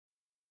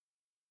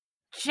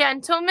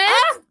gentlemen.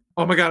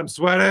 Oh my God, I'm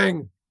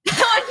sweating.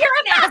 Oh, you're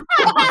an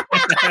asshole.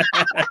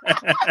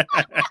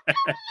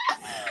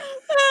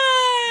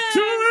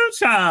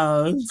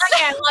 Charles.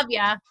 Okay, I love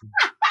ya.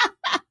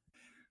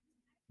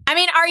 I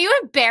mean, are you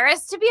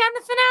embarrassed to be on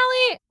the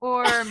finale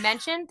or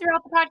mentioned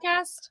throughout the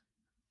podcast?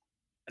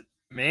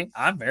 Me?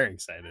 I'm very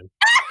excited.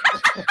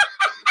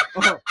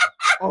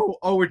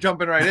 Oh, we're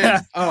jumping right in.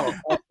 Oh,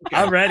 okay.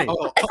 I'm ready.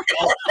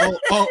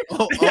 It's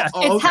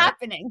Okay.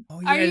 happening.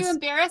 Oh, Are you yes.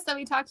 embarrassed that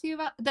we talk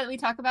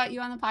about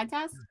you on the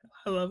podcast?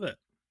 I love it.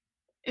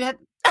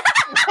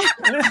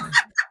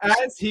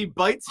 As he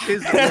bites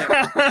his lip.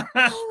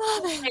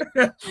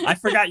 I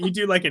forgot you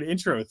do like an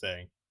intro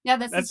thing. Yeah,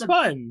 this That's is the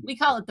fun. we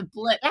call it the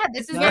blip. Yeah,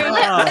 this is Oh. very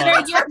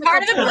lit. You're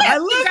part of the blip. I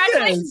love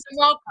Congratulations. this.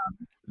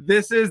 Welcome.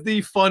 This is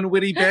the fun,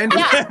 witty bandit.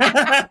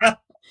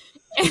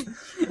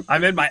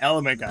 I'm in my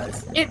element,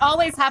 guys. It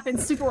always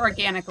happens super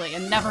organically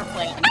and never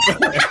planned.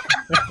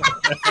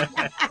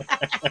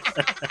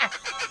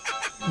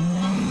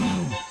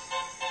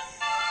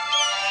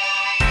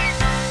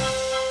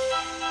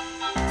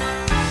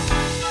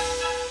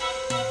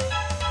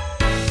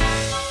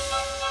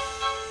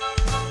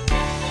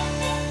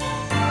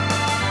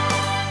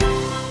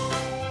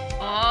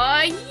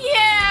 Oh,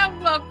 yeah.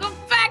 Welcome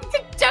back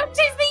to Don't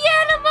Chase the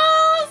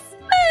Animals.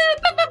 Boo,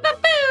 boo, boo, boo,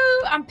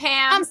 boo. I'm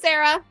Pam. I'm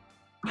Sarah.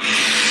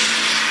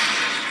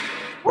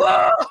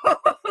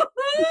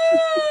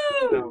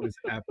 That was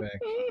epic.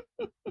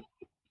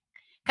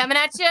 Coming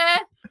at you.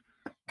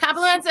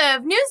 Compliments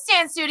of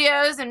Newsstand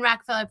Studios in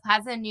Rockefeller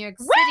Plaza in New York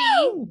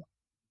City.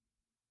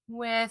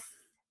 With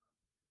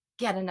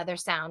get another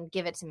sound.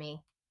 Give it to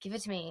me. Give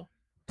it to me.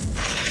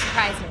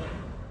 Surprise me.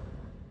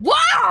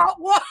 Wow!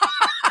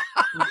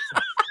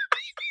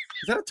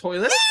 Is that a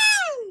toilet?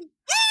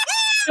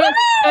 It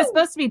was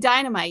supposed to be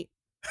dynamite.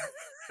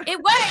 It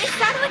was. It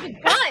sounded like a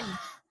gun.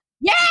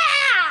 Yeah!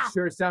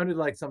 Sure sounded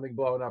like something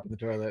blowing up in the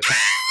toilet.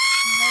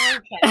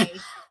 Okay.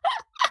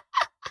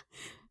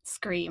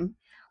 Scream.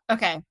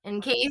 Okay.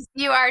 In case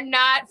you are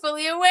not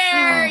fully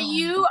aware,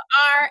 you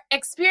are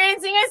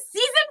experiencing a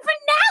season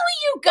finale,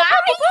 you guys.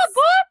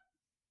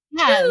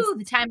 Yes. Woo,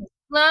 the time has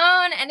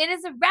flown, and it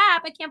is a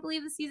wrap. I can't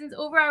believe the season's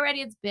over already.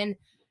 It's been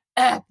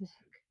epic.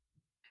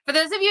 For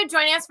those of you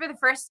joining us for the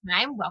first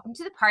time, welcome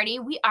to the party.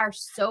 We are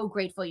so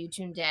grateful you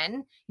tuned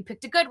in. You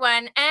picked a good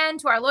one. And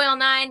to our loyal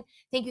 9,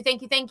 thank you,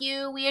 thank you, thank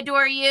you. We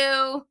adore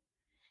you.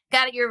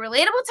 Got your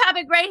relatable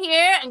topic right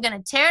here. I'm going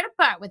to tear it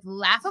apart with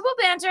laughable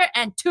banter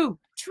and 2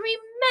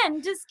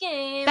 tremendous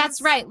games.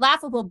 That's right.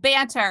 Laughable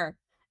banter.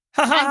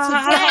 Today,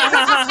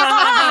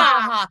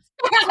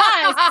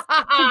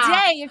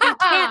 Today, if you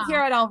can't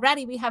hear it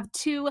already, we have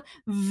 2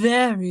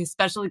 very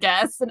special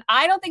guests. And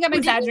I don't think I'm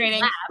Who didn't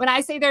exaggerating laugh. when I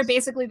say they're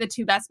basically the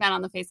 2 best men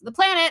on the face of the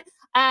planet.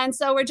 And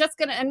so we just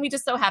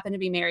so happen to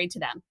be married to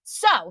them.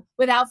 So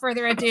without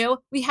further ado,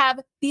 we have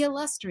the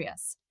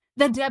illustrious,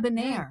 the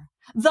debonair,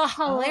 the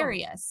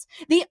hilarious,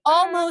 the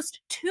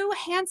almost too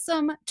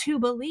handsome to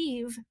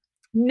believe,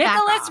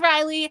 Nicholas off.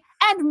 Riley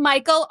and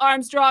Michael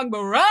Armstrong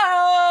Brown.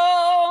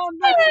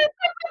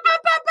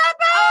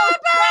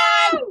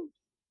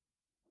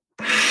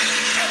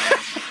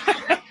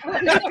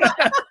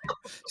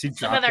 She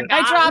dropped Another it. guy.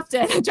 I dropped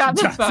it. I dropped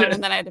the Dropped phone it.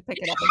 and then I had to pick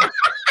it up again.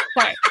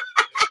 Sorry.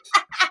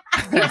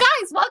 You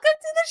guys, welcome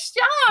to the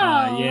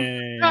show.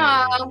 Yay.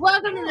 Oh,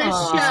 welcome to the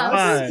Aw, show.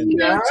 This is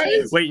guys.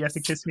 Smooches. Wait, you have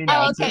to kiss me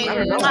now. Oh, okay. I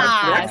don't know.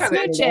 Ah, That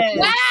kinda smooches.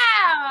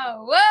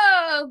 Wow!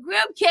 Whoa!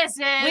 Group kisses.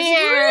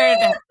 Weird.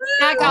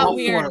 That got All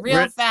weird for it.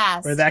 real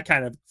fast. We're that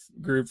kind of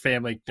group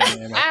family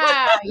dynamic.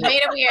 Wow! You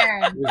made it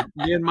weird. It was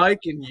me and Mike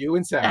and you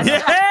and Sarah.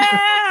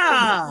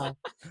 Yeah!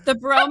 The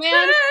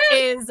bromance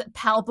is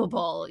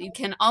palpable. You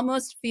can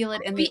almost feel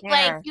it in the Like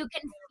air. you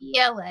can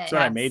feel it. That's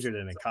what I majored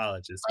in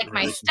college. Is Like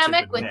my relationship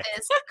stomach with Nick.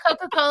 this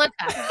Coca-Cola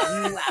cup.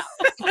 Wow.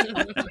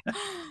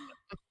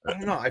 I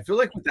don't know. I feel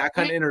like with that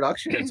kind of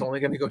introduction, it's only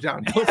going to go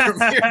downhill from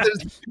here.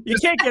 You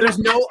can't get There's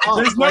no up.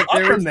 There's no like, up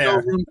there from is no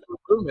there. room for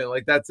improvement.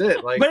 Like that's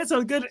it. Like but it's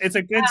a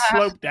good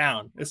slope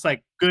down. It's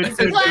like good, good,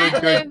 good,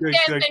 They've good, good, been good,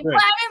 good.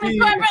 climbing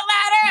the corporate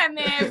ladder and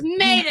they've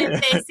made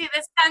it. They see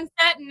the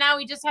sunset and now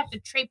we just have to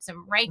traipse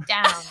them right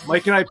down.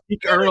 Mike and I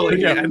peak early,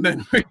 Yeah. and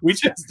then we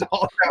just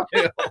all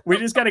downhill. We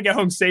just got to get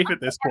home safe at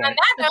this And on point.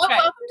 that note, right.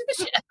 welcome to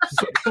the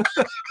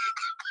show.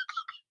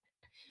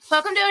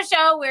 Welcome to a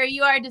show where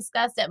you are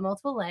discussed at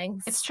multiple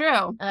lengths. It's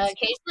true.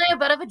 Occasionally a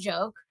bit of a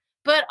joke,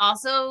 but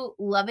also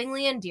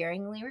lovingly,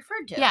 endearingly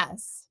referred to.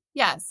 Yes.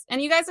 Yes.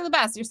 And you guys are the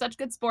best. You're such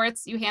good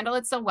sports. You handle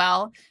it so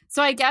well.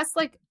 So I guess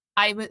the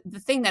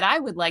thing that I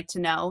would like to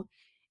know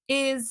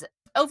is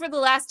over the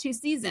last 2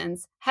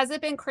 seasons, has it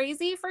been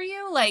crazy for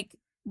you? Like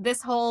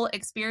this whole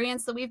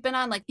experience that we've been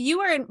on, like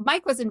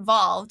Mike was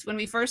involved when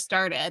we first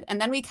started and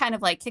then we kind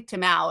of like kicked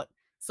him out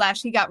 /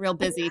 he got real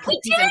busy. 'Cause We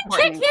he's didn't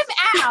kick important.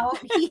 him out.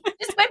 He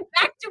just went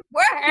back to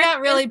work. He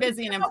got really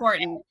busy and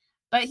important.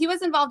 But he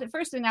was involved at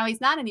first and now he's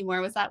not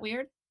anymore. Was that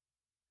weird?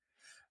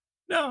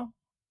 No.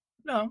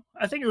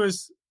 I think it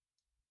was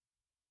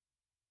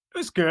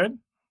good.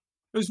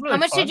 It was really How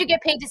much fun. did you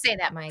get paid to say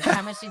that, Mike?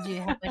 How much did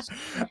you?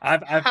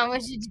 I've How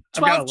much did you?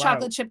 I've got a 12 lot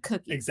chocolate of- chip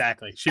cookies.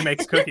 Exactly. She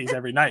makes cookies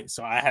every night,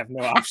 so I have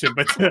no option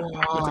but to be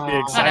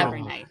Not excited.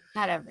 every night.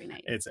 Not every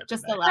night. It's every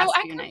Just the night. last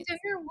I few cooked nights.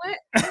 dinner.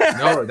 What?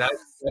 No, that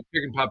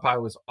chicken pot pie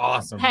was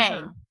awesome.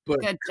 Hey, but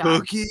good job.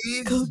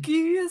 cookies.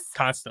 Cookies.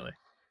 Constantly.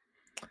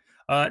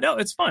 No,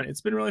 it's fun. It's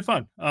been really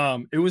fun.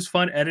 It was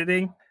fun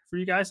editing for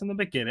you guys in the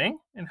beginning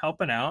and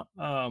helping out.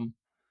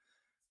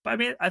 But I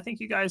mean, I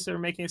think you guys are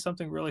making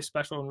something really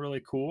special and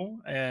really cool,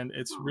 and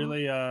it's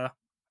really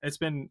it's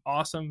been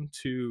awesome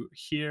to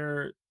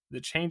hear the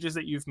changes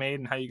that you've made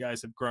and how you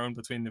guys have grown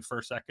between the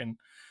first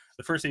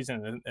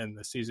season and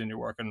the season you're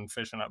working and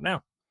finishing up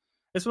now.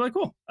 It's really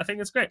cool. I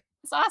think it's great.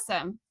 It's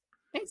awesome.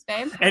 Thanks,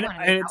 babe. And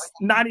it's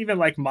not even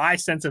like my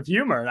sense of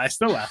humor, and I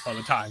still laugh all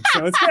the time.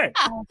 So it's great.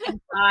 Oh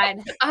my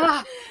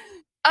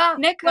God.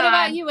 Nick, what God.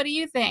 about you? What do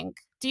you think?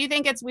 Do you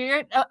think it's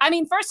weird? I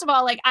mean, first of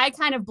all, like I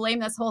kind of blame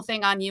this whole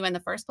thing on you in the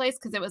first place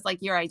because it was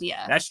like your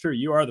idea. That's true.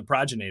 You are the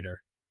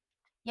progenitor.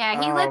 Yeah,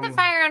 he lit the Um,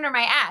 fire under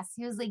my ass.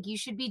 He was like, you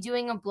should be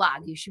doing a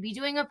blog. You should be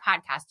doing a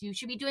podcast. You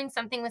should be doing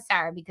something with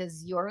Sarah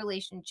because your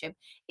relationship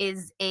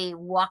is a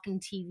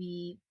walking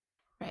TV.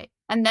 Right.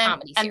 And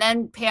then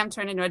Comedy Pam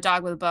turned into a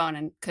dog with a bone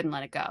and couldn't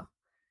let it go.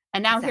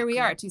 And now here we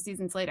are 2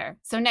 seasons later.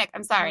 So Nick,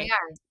 I'm sorry.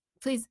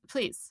 Please.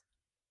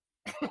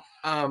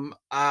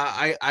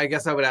 I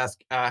guess I would ask,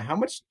 how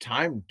much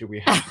time do we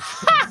have?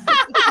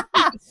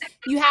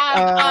 You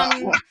have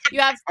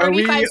Are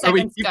we 35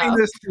 seconds to keeping go.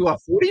 this to a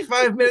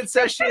 45-minute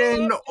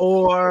session,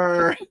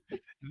 or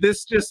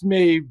this just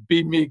may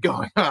be me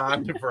going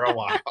on for a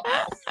while?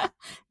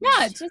 No,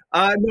 it's just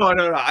No.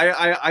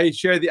 I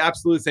share the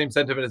absolute same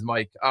sentiment as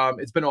Mike.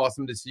 It's been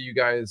awesome to see you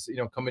guys,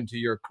 come into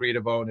your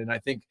creative own, and I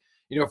think,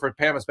 for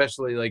Pam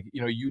especially, like,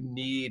 you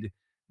need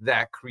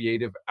that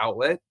creative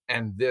outlet,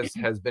 and this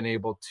has been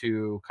able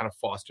to kind of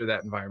foster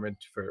that environment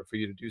for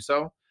you to do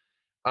so.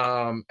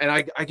 And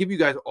I give you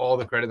guys all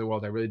the credit in the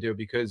world. I really do,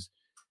 because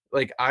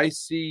like I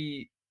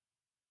see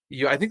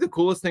you. I think the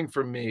coolest thing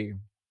for me,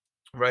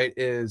 right,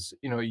 is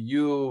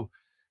you,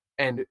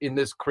 and in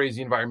this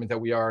crazy environment that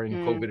we are in,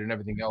 COVID and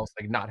everything else,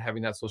 like not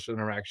having that social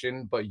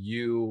interaction, but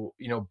you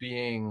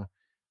being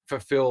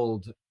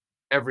fulfilled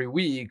every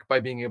week by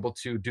being able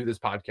to do this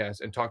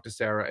podcast and talk to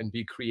Sarah and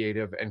be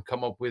creative and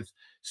come up with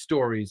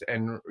stories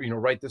and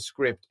write the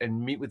script and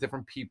meet with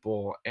different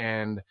people,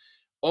 and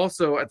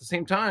also at the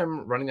same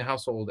time running the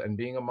household and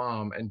being a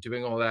mom and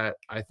doing all that,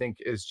 I think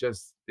is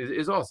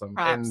awesome.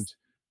 Props. And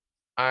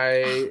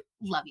I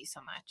love you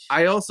so much.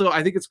 I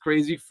think it's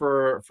crazy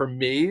for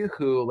me,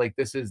 who like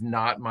this is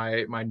not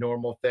my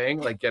normal thing,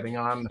 like getting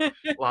on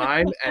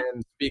line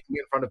and speaking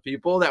in front of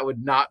people. That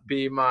would not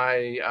be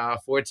my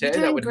forte. You're That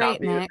doing would great, not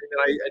be the Nick. thing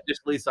that I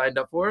initially signed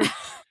up for.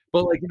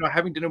 But like,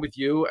 having dinner with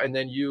you, and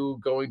then you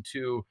going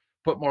to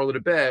put Marla to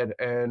bed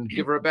and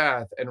give her a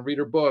bath and read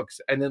her books,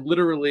 and then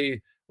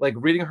literally like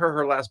reading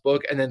her last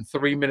book, and then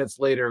 3 minutes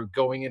later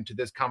going into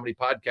this comedy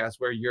podcast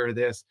where you're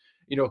this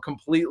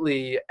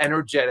completely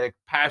energetic,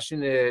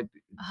 passionate,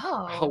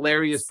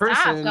 hilarious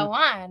person. Go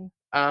on.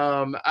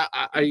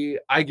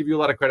 I give you a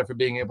lot of credit for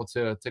being able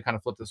to kind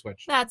of flip the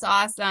switch. That's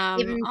awesome.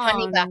 Give him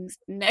 20 bucks.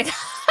 Nick.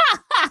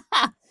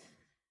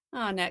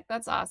 Oh, Nick,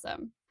 that's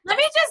awesome. Let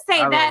me just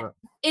say I that love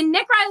in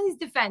Nick Riley's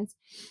defense,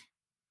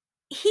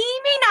 he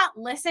may not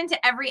listen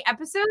to every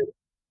episode,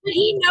 but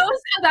he knows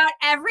about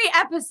every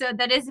episode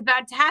that is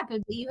about to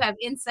happen. But you have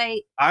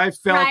insight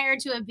prior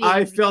to it being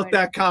I felt recorded.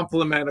 that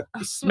compliment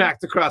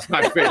smacked across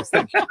my face.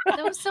 Thank you.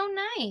 That was so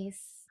nice.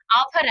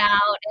 I'll put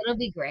out. It'll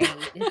be great.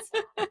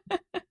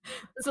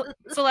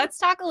 So let's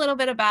talk a little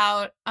bit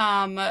about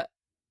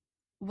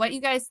what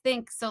you guys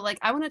think. So like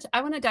I want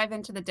to dive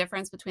into the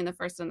difference between the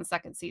first and the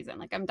second season.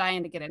 Like I'm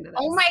dying to get into this.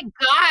 Oh my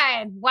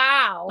God.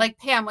 Wow. Like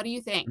Pam, what do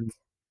you think?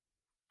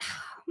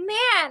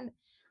 Man,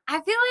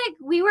 I feel like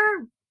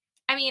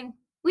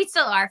we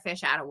still are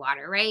fish out of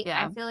water, right?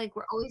 Yeah. I feel like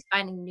we're always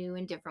finding new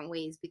and different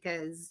ways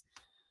because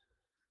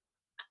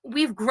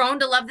we've grown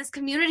to love this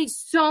community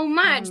so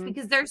much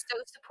because they're so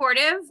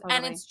supportive and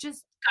Totally. it's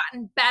just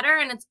gotten better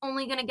and it's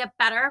only going to get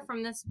better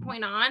from this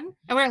point on.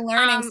 And we're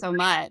learning so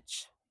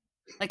much,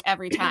 like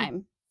every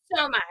time.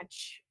 So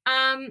much.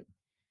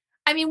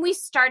 We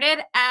started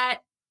at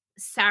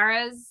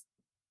Sarah's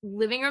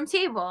living room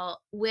table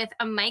with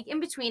a mic in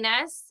between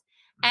us.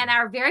 And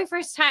our very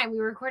first time we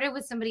recorded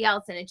with somebody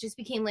else and it just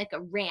became like a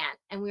rant.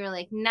 And we were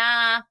like,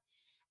 nah.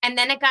 And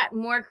then it got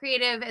more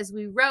creative as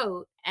we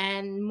wrote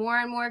and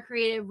more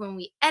creative when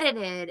we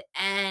edited.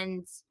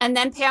 And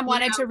then Pam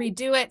wanted to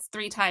redo it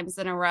 3 times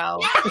in a row.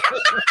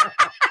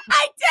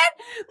 I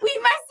did. We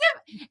must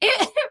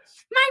have.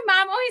 My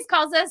mom always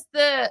calls us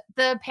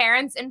the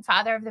parents and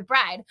father of the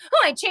bride.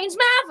 Oh, I changed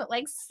my outfit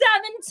like 7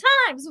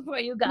 times before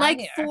you got Like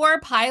here. 4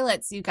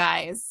 pilots, you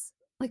guys.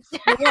 Like 4.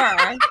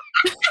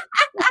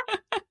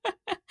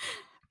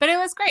 But it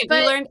was great.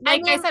 But, we learned, I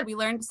like I mean- said, we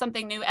learned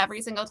something new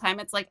every single time.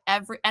 It's like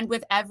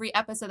with every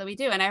episode that we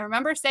do. And I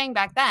remember saying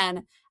back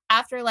then,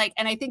 after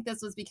and I think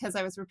this was because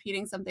I was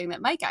repeating something that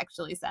Mike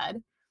actually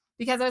said,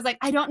 because I was like,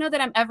 I don't know that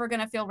I'm ever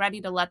going to feel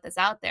ready to let this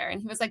out there. And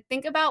he was like,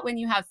 think about when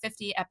you have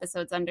 50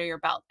 episodes under your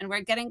belt, and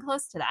we're getting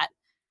close to that.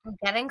 We're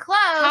getting close.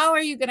 How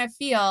are you going to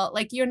feel?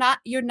 Like you're not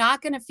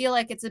going to feel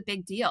like it's a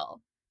big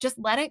deal. Just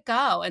let it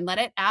go and let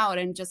it out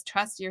and just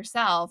trust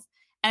yourself.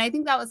 And I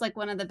think that was like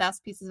one of the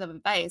best pieces of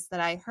advice that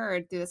I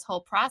heard through this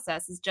whole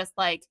process is just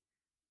like,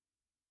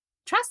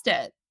 trust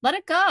it, let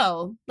it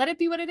go, let it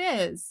be what it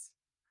is.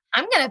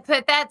 I'm going to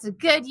put that to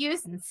good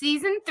use in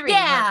season 3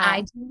 Yeah. when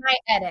I do my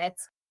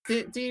edits.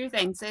 Do your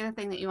thing. Say the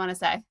thing that you want to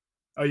say.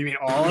 Oh, you mean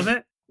all of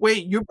it?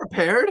 Wait, you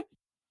prepared?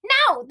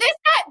 No, this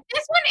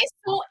one is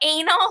so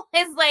anal.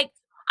 It's like,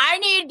 I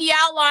need the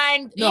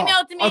outline. No.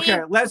 Email to me.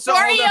 Okay, let's hold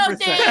 40 up for a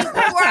days second.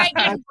 before I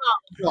get home.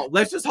 No,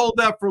 let's just hold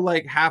that for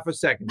like half a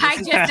second. I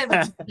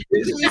just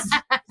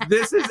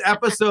This is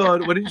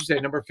episode, what did you say,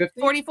 number 50?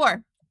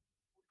 44.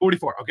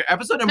 44. Okay,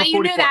 episode number But you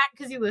 44. knew that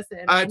because you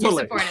listened. and you're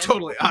supportive.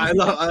 Totally. I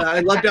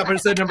loved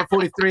episode number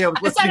 43. I was I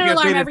set listening an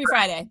alarm again. every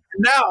Friday.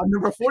 Now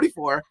number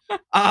 44.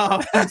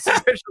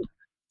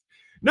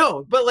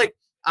 No, but like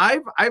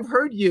I've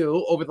heard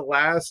you over the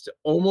last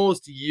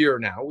almost year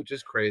now, which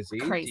is crazy.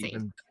 to Crazy.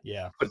 even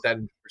Yeah. put that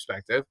into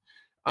perspective.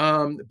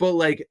 But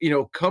like,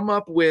 come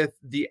up with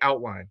the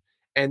outline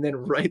and then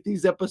write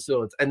these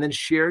episodes and then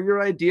share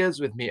your ideas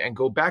with me and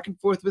go back and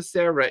forth with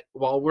Sarah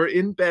while we're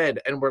in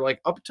bed and we're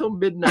like up till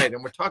midnight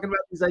and we're talking about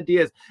these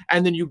ideas.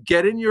 And then you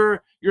get in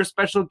your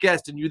special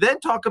guest and you then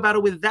talk about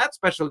it with that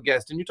special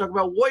guest and you talk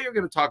about what you're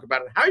going to talk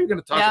about and how you're going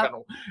to talk Yep.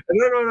 about it.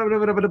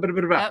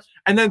 Yep.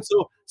 And then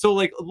so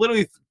like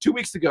literally 2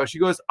 weeks ago, she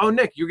goes, "Oh,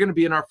 Nick, you're going to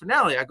be in our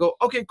finale." I go,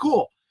 "Okay,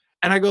 cool."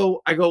 And I go,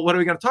 "What are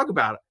we going to talk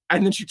about?"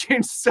 And then she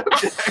changed the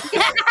subject.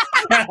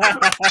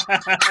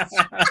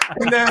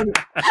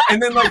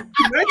 and then like 2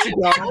 nights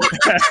ago,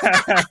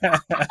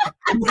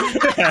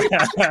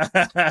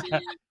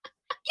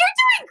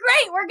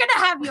 Great. We're going to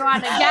have you on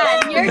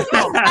again. You're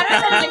doing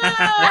better than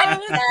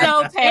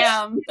So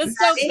Pam. That's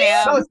so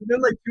Pam. so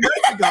then like 2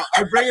 nights ago,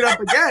 I bring it up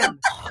again.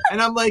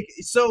 And I'm like,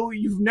 "So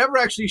you've never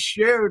actually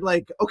shared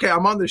like, okay,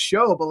 I'm on the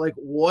show, but like,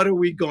 what are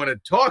we going to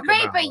talk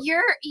Right, about?" but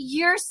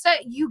you're so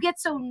you get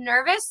so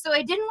nervous, so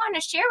I didn't want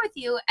to share with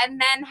you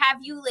and then have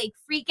you like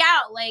freak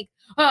out, like,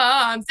 "Oh,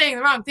 I'm saying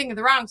the wrong thing at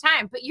the wrong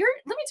time." But let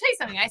me tell you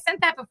something. I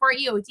sent that before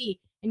EOD,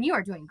 and you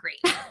are doing great.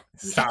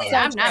 Solid.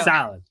 I'm not.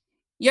 Solid.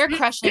 You're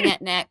crushing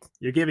it, Nick.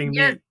 You're giving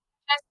You're me.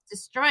 just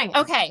destroying it.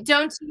 Okay.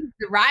 Don't tease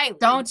the Riley.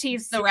 Don't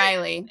tease the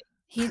Riley.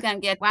 He's going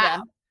to get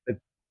Wow. you.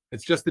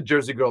 It's just the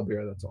Jersey Girl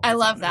beer. That's all. I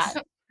love that.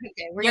 Okay,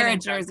 we're You're getting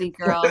a drunk. Jersey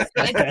girl. It's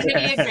gonna be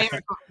a great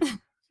recording.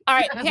 All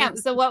right, Pam.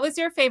 So what was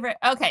your favorite?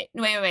 Okay,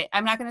 wait.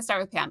 I'm not going to start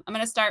with Pam. I'm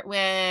going to start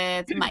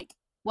with Mike.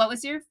 What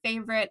was your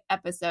favorite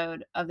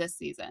episode of this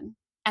season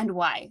and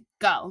why?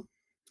 Go.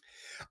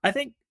 I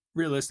think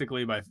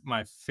realistically,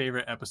 my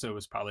favorite episode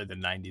was probably the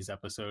 90s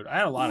episode. I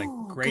had a lot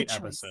Ooh, of great good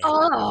choice. episodes.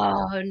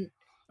 Oh,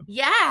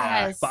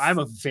 yes. But I'm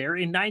a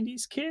very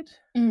 90s kid,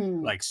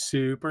 Mm. like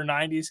super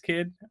 90s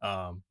kid.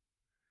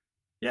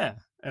 Yeah.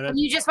 And And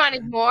you just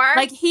wanted more?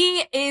 Like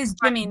he is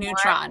Jimmy More?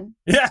 Neutron.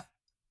 yeah.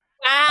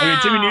 wow. I mean,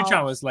 Jimmy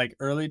Neutron was like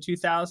early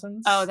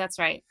 2000s. Oh, that's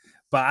right.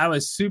 But I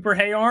was super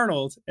Hey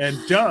Arnold and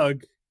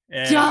Doug.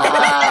 And, Doug.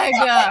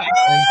 and-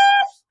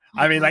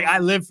 I mean, like I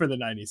lived for the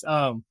 90s.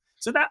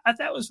 So that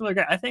was really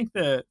great. I think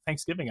the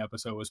Thanksgiving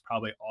episode was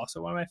probably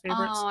also one of my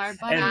favorites. Oh, our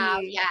buddy.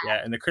 And- yeah.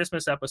 Yeah, and the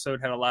Christmas episode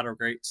had a lot of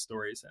great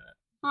stories in it.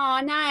 Oh,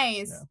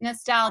 nice.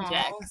 Nostalgic.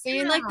 Oh, So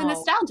you like the wow.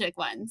 nostalgic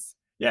ones.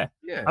 Yeah,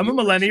 I'm a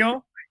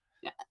millennial.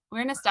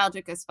 We're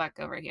nostalgic as fuck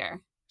over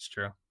here. It's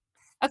true.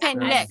 Okay, I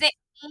Nick. think-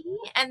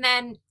 and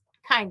then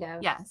kind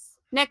of. Yes.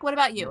 Nick, what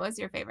about you? What was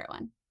your favorite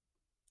one?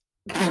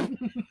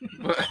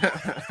 Why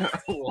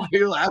are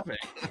you laughing?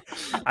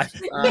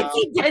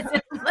 He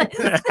doesn't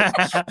listen.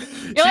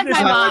 You're like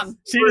my mom.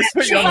 She just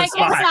put you She's on the like, it's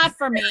spot. not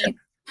for me.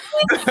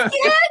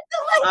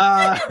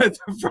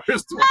 The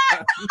first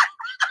one.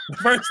 The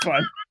first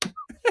one.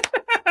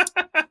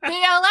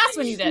 The last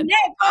one you did. Nick,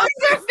 what was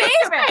your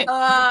favorite?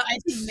 I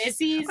think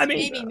Missy's. I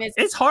mean, Maybe Missy's.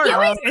 it's hard. You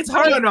always It's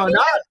hard. No, not.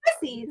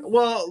 Missy's.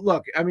 Well,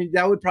 look, I mean,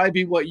 that would probably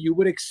be what you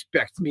would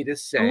expect me to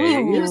say.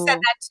 Ooh. You said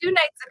that 2 nights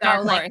ago.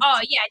 Dark Like, horse. oh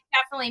yeah,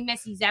 definitely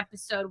Missy's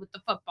episode with the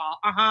football.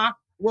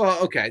 Well,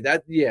 okay,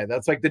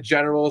 that's like the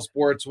general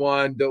sports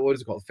one. What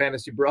is it called?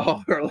 Fantasy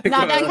Brawl or like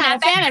Not that kind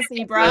of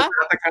fantasy, bruh. not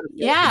that kind of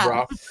Yeah.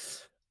 fantasy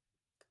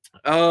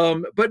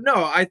brawl. But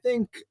no, I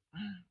think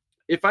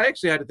if I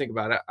actually had to think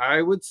about it,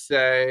 I would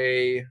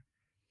say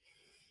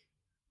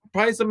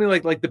probably something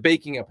like the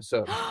baking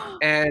episode,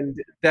 and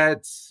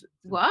that's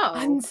Whoa.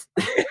 I'm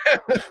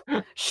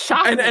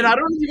shocked. and I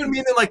don't even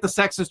mean in like the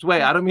sexist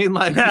way. I don't mean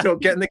like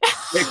getting the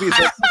cookies.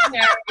 I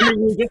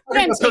mean, We're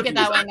gonna take it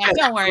that way, Nick.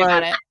 Don't worry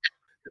about it.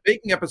 The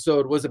baking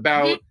episode was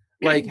about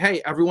like,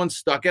 hey, everyone's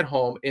stuck at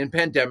home in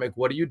pandemic.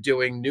 What are you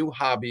doing? New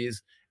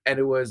hobbies. And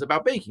it was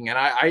about baking. And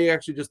I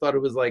actually just thought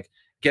it was like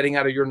getting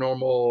out of your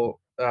normal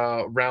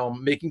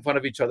realm, making fun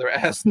of each other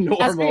as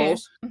normal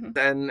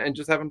and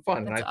just having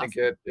fun. That's and I think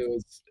awesome.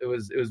 it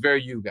was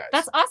very you guys.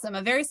 That's awesome.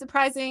 A very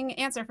surprising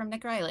answer from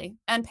Nick Riley.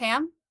 And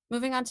Pam,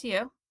 moving on to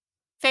you.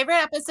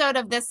 Favorite episode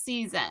of this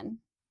season?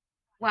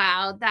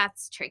 Wow,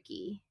 that's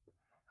tricky.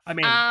 I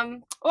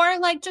mean, Or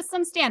like just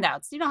some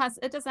standouts. You don't have,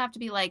 it doesn't have to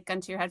be like gun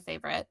to your head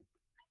favorite.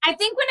 I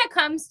think when it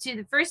comes to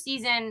the first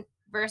season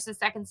versus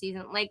second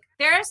season, like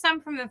there are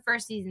some from the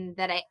first season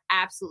that I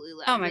absolutely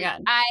love. Oh my Like,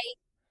 God.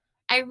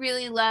 I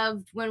really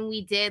loved when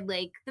we did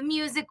like the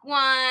music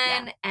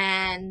one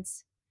and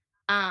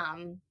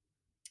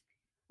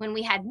when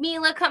we had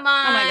Mila come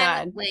on. Oh my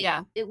God. Like,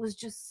 Yeah. it was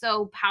just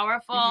so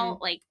powerful.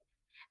 Like,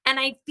 and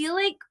I feel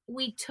like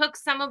we took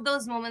some of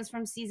those moments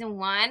from season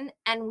 1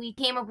 and we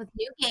came up with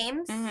new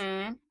games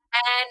and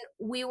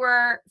we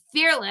were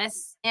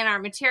fearless in our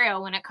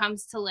material when it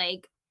comes to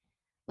like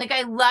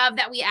I love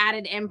that we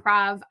added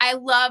improv. I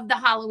love the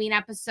Halloween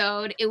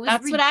episode. It was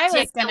That's ridiculous. what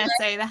I was gonna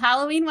say. The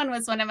Halloween one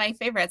was one of my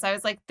favorites. I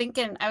was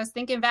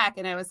thinking back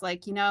and I was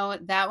like,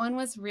 that one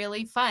was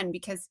really fun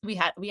because we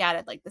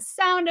added like the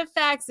sound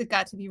effects. It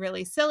got to be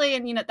really silly.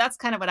 And that's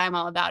kind of what I'm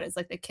all about, is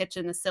like the kitsch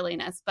and the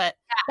silliness. But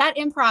that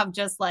improv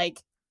just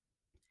like,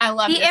 I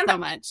love it so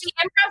much. The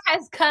improv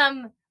has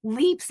come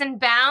leaps and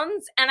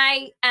bounds, and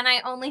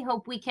I only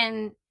hope we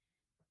can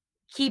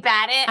keep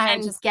at it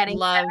and just getting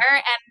better.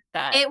 And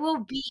that. It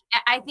will be,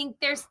 I think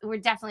we're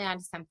definitely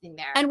onto something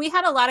there. And we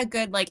had a lot of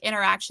good like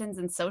interactions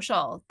and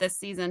social this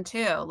season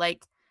too.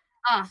 Like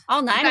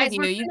all 9 of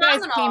you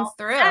guys came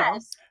through.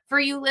 Yes. For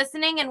you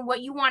listening and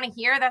what you want to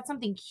hear, that's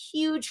something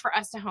huge for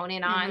us to hone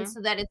in on so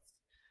that it's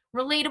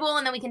relatable,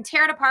 and then we can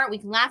tear it apart. We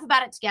can laugh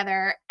about it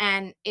together,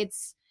 and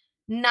it's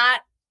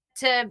not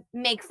to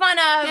make fun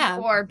of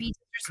or be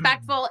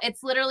disrespectful.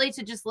 It's literally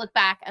to just look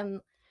back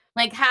and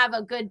like have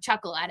a good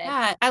chuckle at it.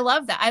 Yeah, I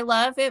love that. I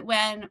love it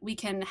when we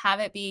can have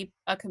it be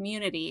a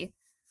community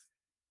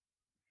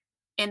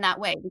in that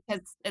way,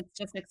 because it's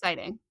just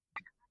exciting.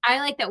 I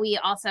like that we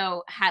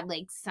also had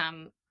like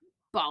some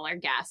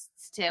baller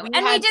guests too. We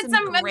did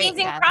some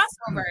amazing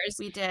crossovers.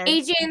 We did.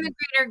 AJ and the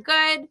Greater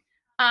Good.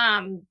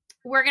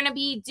 We're going to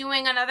be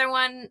doing another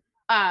one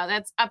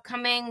that's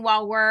upcoming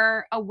while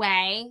we're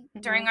away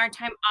during our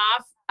time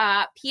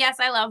off. P.S.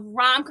 I love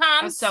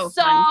rom-coms. So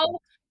fun.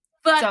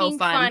 Fucking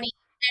funny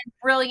and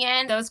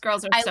brilliant. Those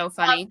girls are so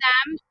funny.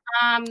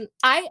 Love them.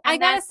 I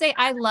gotta say,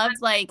 I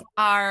loved like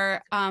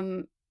our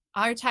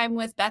time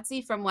with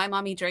Betsy from Why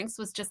Mommy Drinks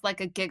was just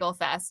like a giggle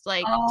fest.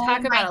 Like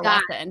talk about a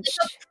lesson.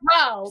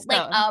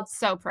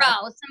 So pro.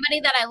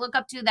 Somebody that I look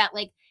up to that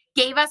like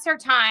gave us her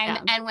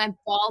time and went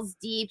balls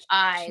deep.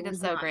 She did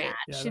so great.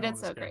 Yeah, she did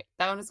so great.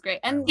 That one was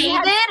great. And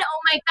David, oh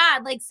my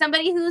God, like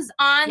somebody who's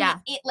on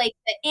like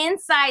the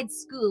inside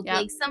scoop,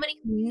 like somebody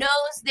who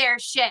knows their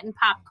shit in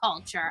pop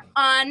culture.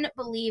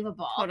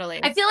 Unbelievable. Totally.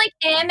 I feel like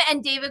him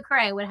and David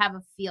Correa would have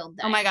a field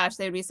day. Oh my gosh,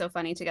 they would be so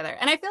funny together.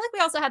 And I feel like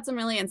we also had some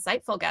really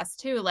insightful guests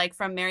too, like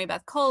from Mary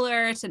Beth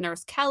Kohler to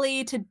Nurse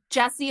Kelly to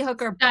Jessie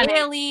Hooker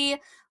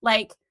Bailey.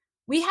 Like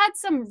we had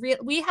some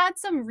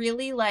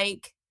really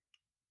like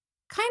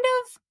kind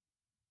of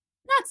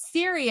not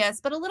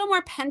serious, but a little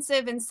more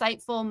pensive,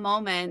 insightful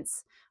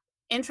moments,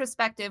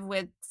 introspective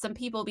with some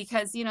people,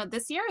 because,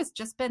 this year has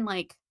just been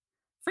like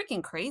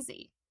freaking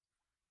crazy.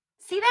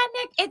 See that,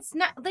 Nick? It's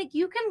not like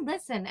you can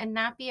listen and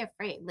not be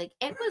afraid. Like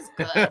it was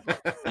good.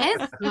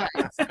 It's good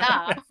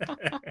stuff.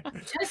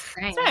 Just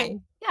saying. That's right.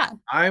 Yeah.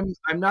 I'm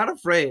not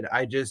afraid.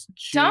 I just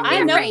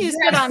I know you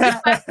sit on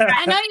that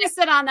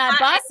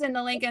bus in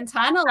the Lincoln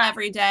Tunnel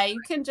every day.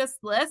 You can just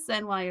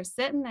listen while you're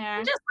sitting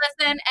there. Just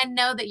listen and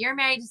know that you're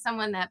married to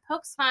someone that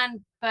pokes fun,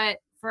 but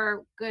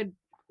for good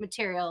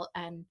material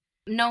and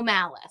no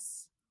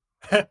malice.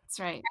 That's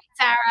right.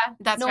 Sarah.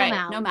 That's right.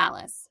 Malice. No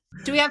malice.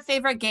 Do we have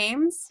favorite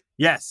games?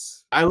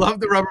 Yes. I love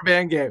the rubber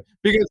band game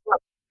because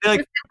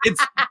like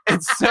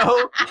it's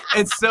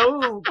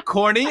so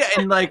corny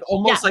and like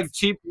almost like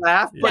cheap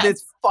laugh, but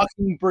it's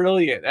fucking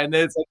brilliant and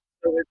it's like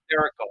so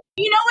hysterical.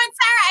 You know what,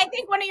 Sarah? I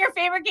think one of your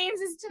favorite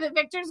games is To the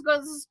Victors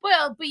Goes the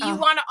Spoiled, but you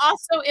want to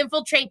also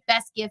infiltrate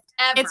Best Gift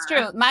Ever. It's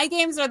true. My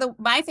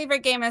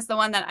favorite game is the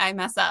one that I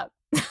mess up.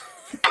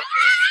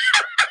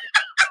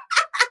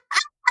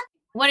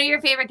 What are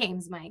your favorite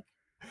games, Mike?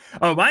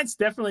 Oh, mine's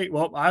definitely,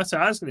 I was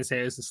going to say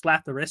is the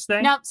slap the wrist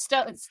thing. No, it's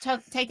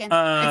taken.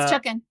 It's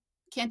chucking.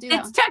 Can't do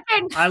that. It's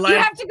chucking. You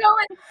have to go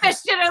with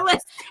Fishton or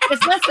Liston.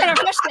 It's Liston or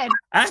Fishton.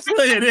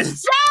 Actually, it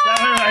is. That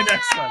was my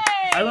next one.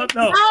 I love,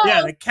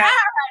 the cat.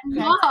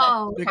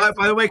 No.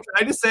 By the way, can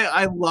I just say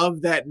I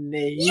love that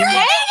name? You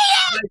idiot!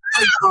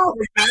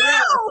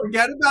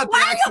 Forget about the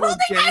actual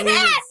game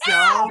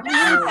itself.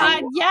 Oh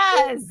my God,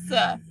 yes.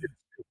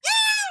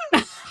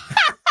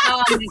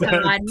 Oh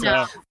my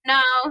God,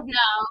 no.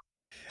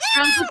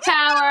 Drums of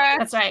Power.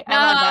 That's right. I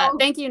love that.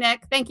 Thank you,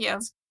 Nick. Thank you.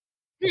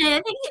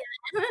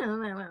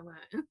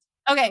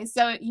 Okay,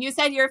 so you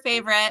said your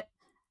favorite.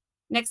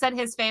 Nick said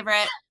his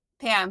favorite.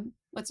 Pam,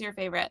 what's your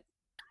favorite?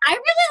 I really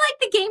like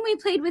the game we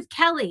played with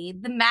Kelly.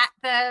 The Mad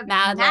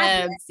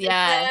Libs.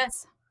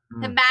 Yes.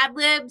 The Mad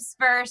Libs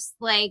versus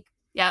like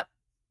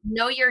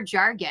know your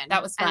jargon.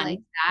 That was fun. I like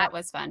that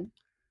was fun.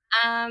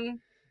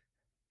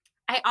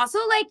 I also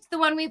liked the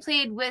one we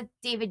played with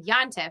David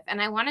Yontif,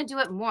 and I want to do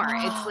it more.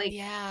 It's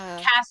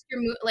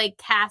like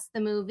cast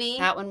the movie.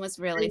 That one was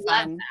really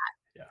fun.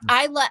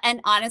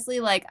 And honestly,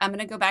 like, I'm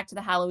gonna go back to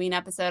the Halloween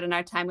episode and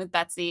our time with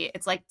Betsy.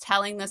 It's like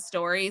telling the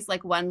stories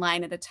like one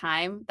line at a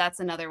time. That's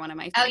another one of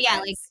my favorites. Oh yeah,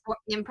 like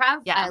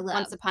improv. Yeah, I love.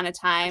 Once Upon a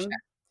Time. Sure.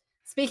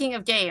 Speaking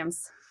of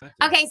games,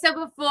 Okay, so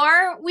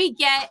before we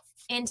get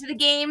into the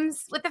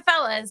games with the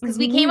fellas, because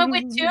we came up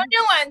with 2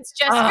 new ones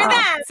just for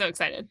them, so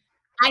excited.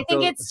 I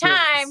think it's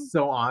time.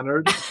 So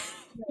honored.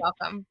 You're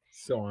welcome.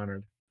 So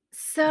honored.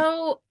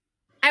 So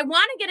I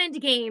want to get into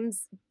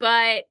games,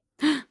 but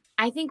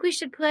I think we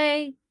should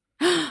play.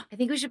 I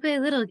think we should play a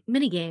little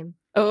mini game.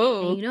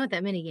 Oh, And you know what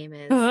that mini game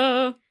is?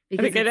 oh,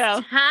 Because think I know.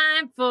 it's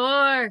time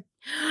for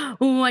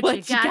what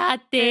you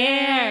got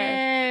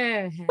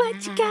there.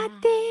 What you got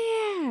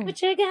there?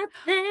 What you got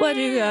there? What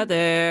you got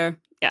there?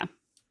 Yeah.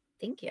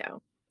 Thank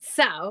you.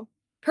 So,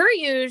 per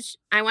usual,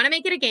 I want to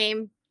make it a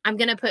game. I'm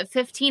going to put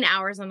 15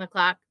 hours on the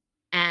clock.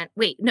 And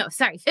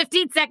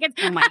 15 seconds.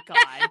 Oh my God,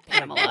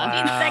 Pamela.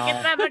 15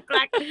 seconds on the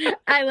clock.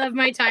 I love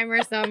my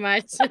timer so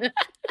much.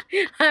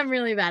 I'm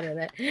really bad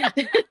at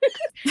it.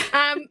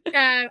 I'm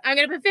going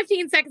to put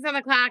 15 seconds on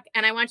the clock,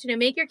 and I want you to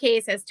make your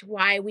case as to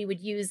why we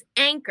would use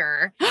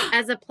Anchor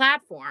as a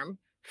platform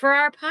for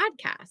our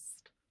podcast.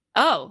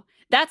 Oh,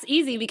 that's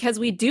easy because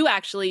we do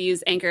actually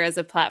use Anchor as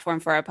a platform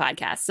for our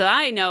podcast. So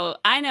I know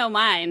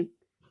mine.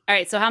 All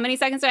right. So how many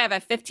seconds do I have? I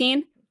have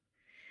 15.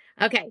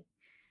 Okay.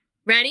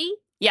 Ready?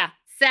 Yeah.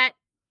 Set.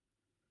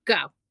 Go.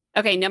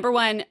 Okay. Number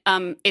one,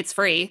 it's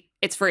free.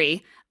 It's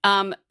free.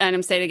 And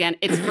I'm saying it again,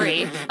 it's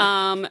free.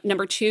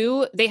 Number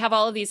two, they have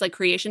all of these like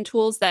creation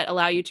tools that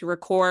allow you to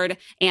record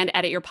and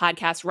edit your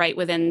podcast right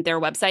within their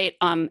website.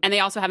 And they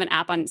also have an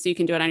app so you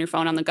can do it on your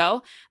phone on the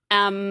go.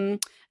 And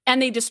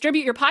they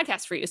distribute your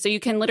podcast for you. So you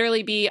can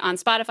literally be on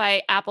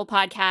Spotify, Apple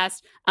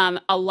Podcast,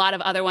 a lot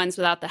of other ones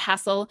without the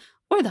hassle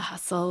or the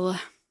hustle.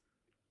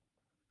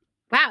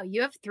 Wow.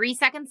 You have 3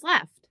 seconds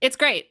left. It's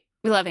great.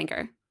 We love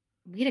Anchor.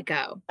 Way to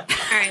go. All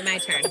right. My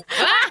turn.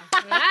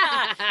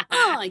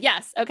 Oh,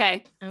 yes.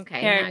 Okay. Okay.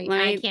 Here, Now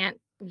I can't.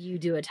 You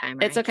do a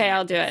timer. It's I okay. can't.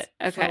 I'll do it.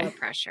 It's full Okay. of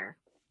pressure.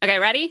 Okay.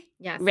 Ready?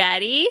 Yes.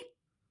 Ready,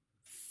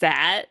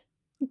 set,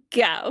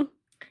 go.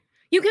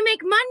 You can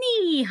make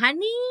money,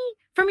 honey,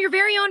 from your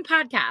very own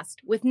podcast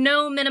with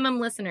no minimum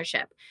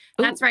listenership.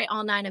 That's right,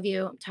 all 9 of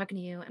you. I'm talking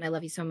to you, and I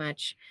love you so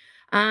much.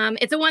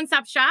 It's a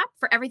one-stop shop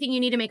for everything you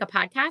need to make a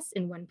podcast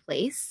in one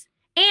place.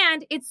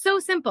 And it's so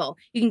simple.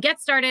 You can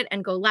get started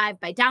and go live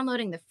by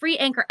downloading the free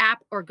Anchor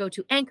app or go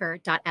to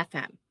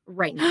anchor.fm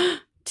right now.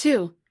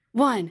 2,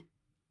 1.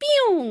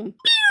 Pew!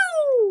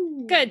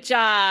 Pew! Good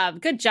job.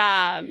 Good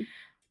job.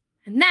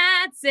 And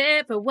that's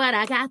it for what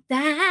I got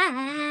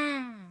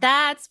there.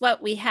 That's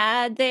what we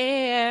had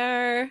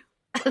there.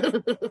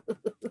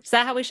 Is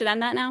that how we should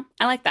end that now?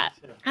 I like that.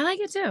 I like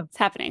it too. It's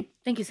happening.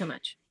 Thank you so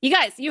much. You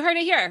guys, you heard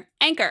it here.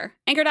 Anchor.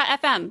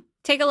 Anchor.fm.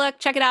 Take a look.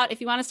 Check it out. If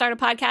you want to start a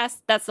podcast,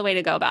 that's the way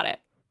to go about it.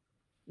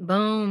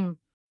 Boom.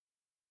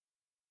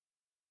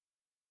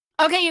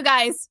 Okay, you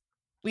guys.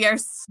 We are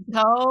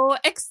so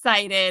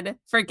excited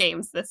for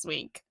games this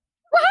week.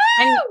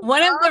 Woo-hoo! And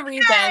one of the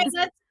reasons...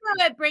 Let's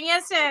do it. Bring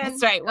us in.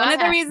 That's right. One of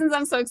the reasons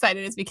I'm so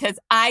excited is because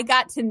I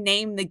got to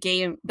name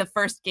the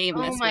first game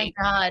this week. Oh my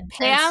God.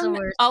 Pam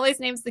always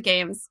names the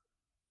games.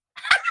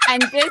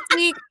 And this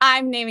week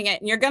I'm naming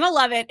it. And you're going to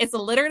love it. It's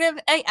alliterative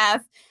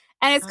AF.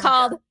 And it's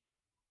called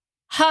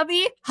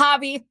Hubby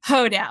Hobby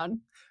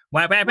Hoedown.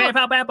 This is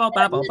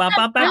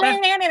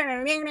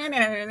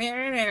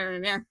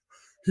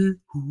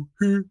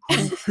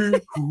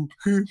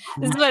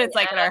what it's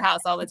like at our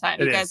house all the time.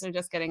 You guys are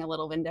just getting a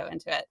little window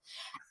into it.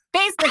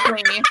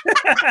 Basically,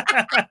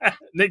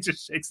 Nick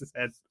just shakes his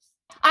head.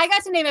 I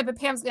got to name it, but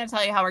Pam's going to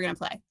tell you how we're going to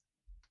play.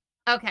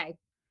 Okay.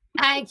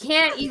 I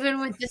can't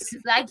even with this.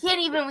 I can't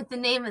even with the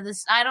name of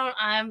this.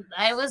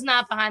 I was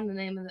not behind the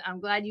name of it. I'm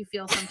glad you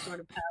feel some sort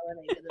of power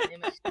to the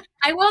name of it.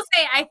 I will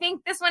say, I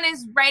think this one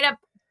is right up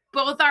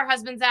both our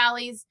husbands'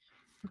 alleys.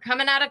 We're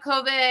coming out of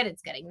COVID.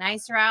 It's getting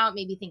nicer out.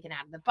 Maybe thinking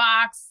out of the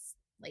box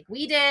like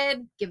we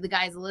did. Give the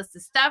guys a list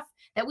of stuff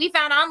that we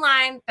found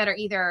online that are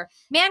either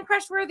man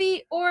crush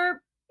worthy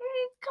or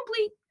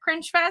complete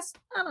cringe fest.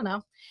 I don't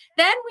know.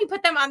 Then we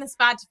put them on the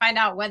spot to find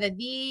out whether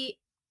these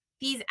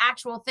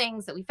actual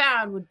things that we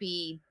found would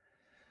be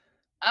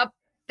up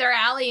their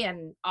alley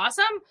and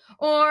awesome,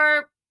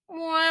 or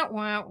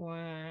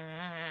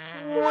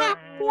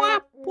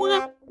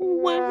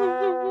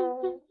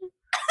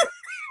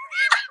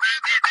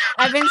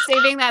I've been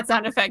saving that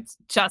sound effect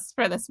just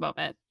for this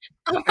moment.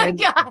 Oh my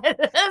God,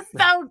 that's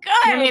so good.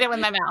 I made it with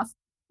my mouth.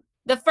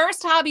 The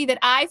first hobby that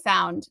I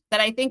found that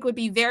I think would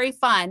be very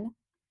fun,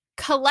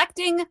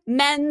 collecting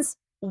men's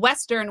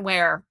Western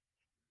wear.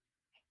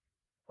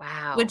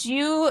 Wow. Would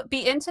you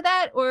be into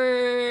that,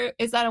 or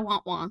is that a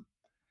want-want?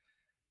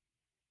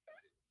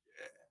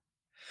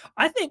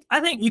 I think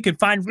you could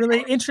find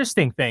really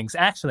interesting things,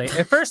 actually.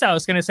 At first, I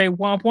was going to say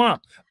womp womp,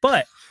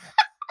 but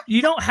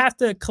you don't have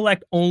to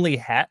collect only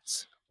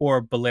hats or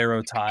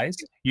bolero ties.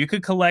 You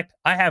could collect.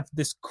 I have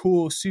this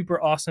cool,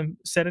 super awesome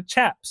set of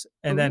chaps,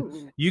 and then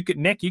Ooh. you could,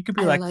 Nick. You could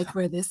be I like, like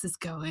where this is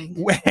going.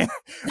 I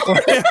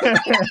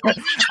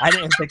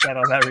didn't think that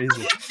on that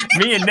reason.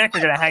 Me and Nick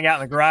are gonna hang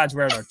out in the garage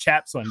wearing our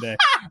chaps one day.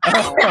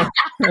 I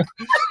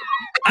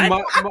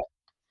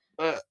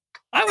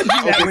would do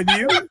that with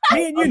you.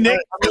 Me and you,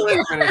 Nick.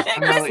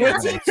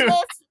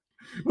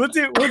 We'll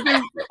do.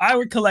 I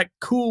would collect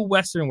cool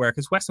Western wear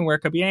because Western wear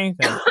could be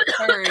anything.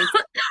 Spurs,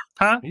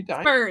 Huh? He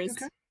died. spurs,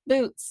 Okay.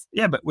 boots.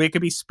 Yeah, but it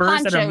could be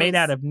spurs that are made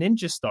Ponchos. out of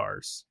ninja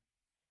stars.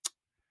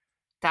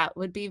 That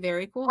would be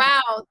very cool.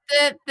 Wow,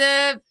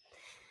 the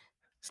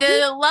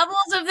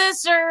levels of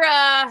this are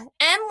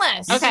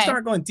endless. You Okay. just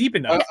aren't going deep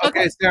enough.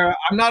 Okay, Sarah,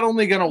 I'm not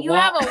only gonna You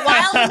have a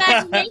wild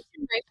imagination,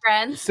 my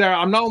friend. Sarah,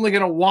 I'm not only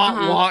gonna want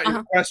Uh-huh,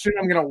 your question,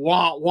 I'm gonna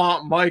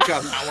want Mike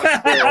on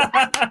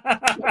that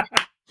one.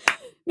 too.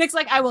 Nick's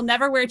like, I will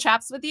never wear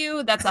chaps with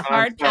you. That's a I'm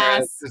hard sorry,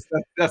 pass.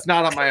 that's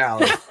not on my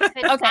alley.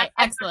 Okay,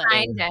 excellent.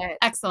 Behind it.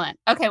 Excellent.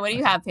 Okay, what do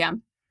you have,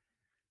 Pam?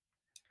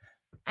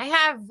 I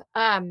have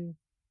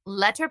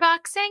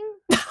letterboxing,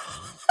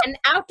 an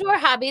outdoor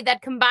hobby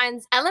that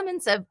combines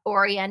elements of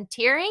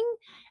orienteering,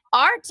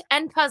 art,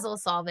 and puzzle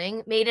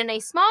solving, made in a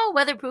small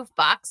weatherproof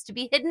box to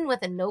be hidden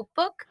with a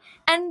notebook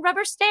and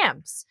rubber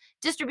stamps.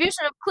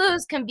 Distribution of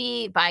clues can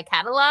be by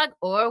catalog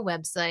or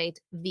website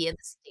via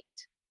the state.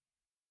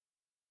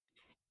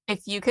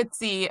 If you could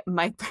see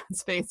Mike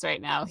Brown's face right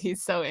now,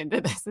 he's so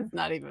into this. It's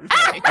not even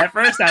funny. At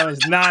first, I was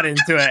not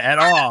into it at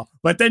all.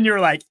 But then you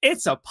were like,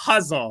 it's a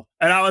puzzle.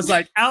 And I was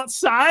like,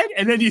 outside?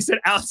 And then you said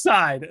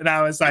outside. And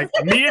I was like,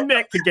 me and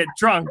Nick could get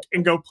drunk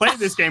and go play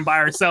this game by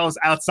ourselves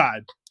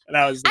outside. And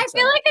I was I excited.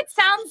 feel like it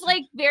sounds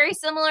like very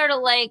similar to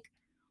like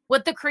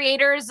what the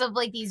creators of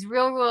like these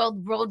real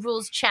world road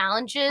rules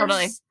challenges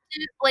Totally.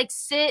 like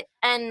sit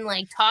and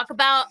like talk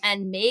about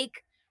and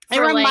make. It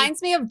for, like,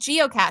 reminds me of the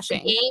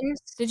geocaching. games.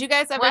 Did you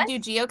guys ever What? do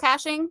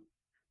geocaching?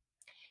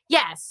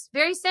 Yes,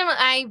 very similar.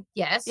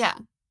 Yes. Yeah,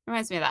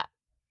 reminds me of that.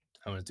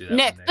 I want to do that.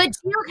 Nick, one The day.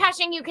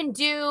 geocaching you can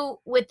do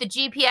with the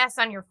GPS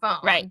on your phone.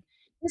 Right.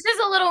 This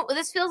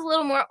feels a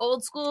little more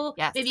old school.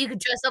 Yes. Maybe you could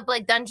dress up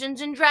like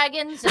Dungeons and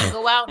Dragons and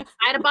go out and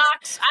fight a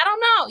box. I don't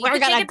know. You We're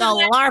could take gonna it to go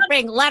the next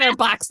LARPing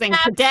letterboxing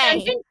have today.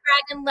 Dungeon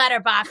Dragon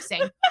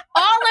letterboxing.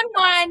 All in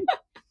one.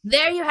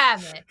 There you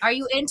have it. Are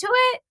you into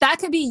it? That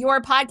could be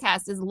your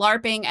podcast: is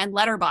LARPing and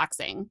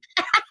letterboxing.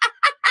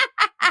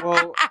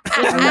 Well,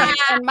 With Nick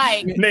and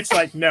Mike. Nick's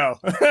like, no.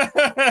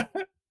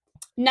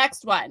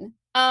 Next one.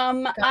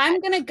 I'm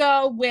gonna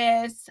go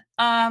with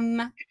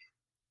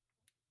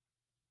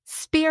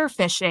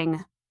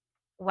spearfishing.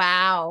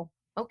 Wow.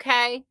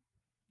 Okay.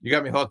 you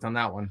got me hooked on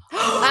that one.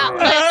 Wow.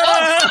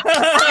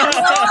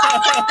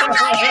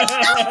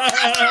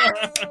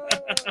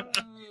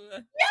 Yeah,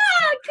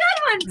 good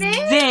one,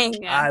 babe.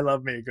 Zing. I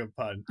love me a good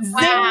pun. Zing.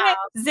 Wow.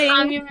 Zing.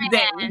 I'm your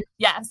Zing. man.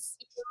 Yes.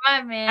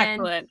 My man.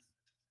 Excellent.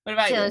 What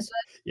about Taylor you?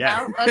 Swift.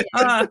 Yeah. Oh, okay.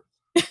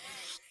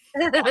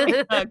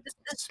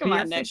 Come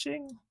on, Nick.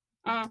 Spearfishing?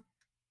 Are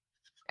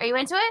you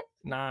into it?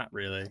 Not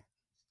really.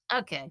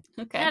 Okay.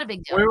 Okay. Not a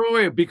big deal.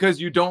 Wait, because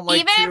you don't like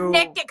Even to. if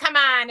Nick, come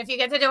on. If you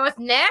get to do it with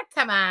Nick,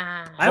 come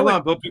on. Hold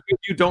on, but because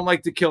you don't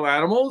like to kill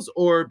animals,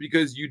 or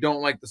because you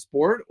don't like the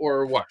sport,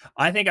 or what?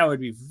 I think I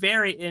would be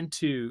very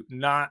into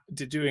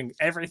doing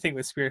everything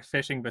with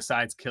spearfishing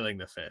besides killing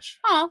the fish,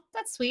 Oh,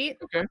 that's sweet.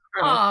 Okay. fair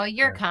enough. Oh,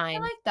 you're Yeah. I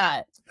kind. like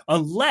that.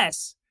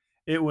 unless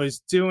it was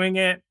doing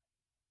it.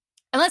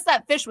 Unless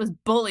that fish was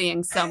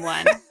bullying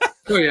someone.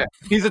 Oh yeah,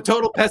 he's a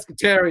total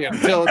pescatarian.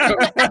 Until No,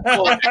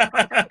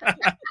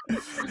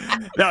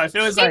 if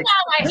it was He's like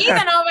not like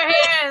heathen over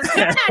here.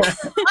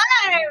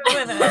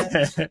 With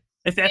us.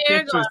 if that Here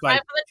fish goes, was right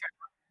like for the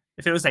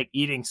if it was like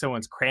eating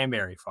someone's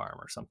cranberry farm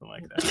or something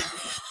like that.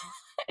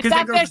 If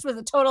that fish was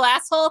a total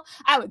asshole,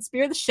 I would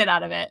spear the shit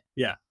out of it.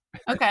 Yeah.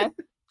 Okay.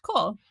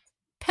 Cool.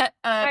 Pet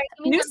right,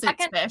 give me 1 nuisance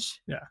second. fish.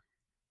 Yeah.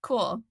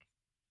 Cool.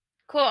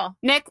 Cool.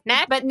 Nick,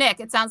 Nick? but Nick,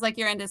 it sounds like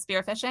you're into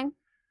spearfishing.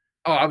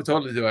 Oh, I would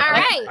totally do it. All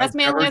right. That's I've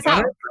manly never as done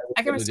hell. it, but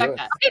I can would totally do respect it.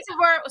 that. Okay,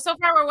 so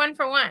far we're 1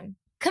 for 1.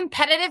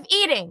 Competitive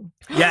eating.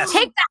 Yes.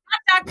 Take the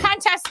hot dog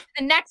contest to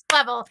the next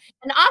level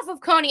and off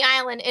of Coney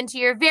Island into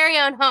your very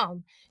own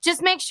home.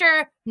 Just make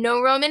sure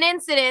no Roman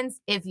incidents,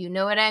 if you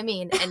know what I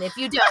mean. And if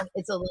you don't,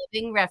 it's a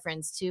living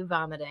reference to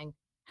vomiting.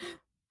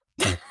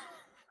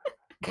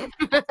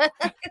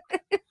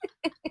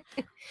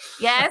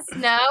 Yes,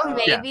 no,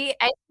 maybe.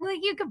 I feel like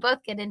you could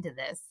both get into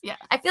this. Yeah.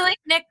 I feel like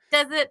Nick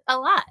does it a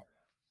lot.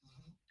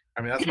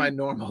 I mean, that's my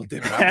normal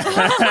dinner.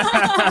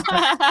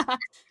 I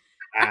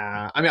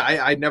mean,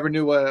 I never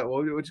knew what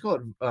you call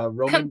it.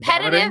 Roman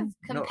vomiting?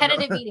 No,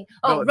 no. Eating.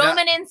 Oh, No,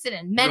 Roman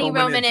incident. Many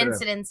Roman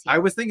incidents. I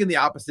was thinking the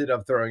opposite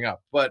of throwing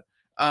up, but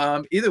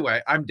either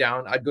way, I'm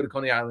down. I'd go to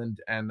Coney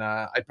Island, and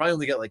I'd probably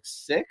only get like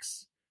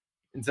 6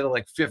 instead of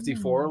like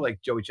 54,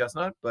 like Joey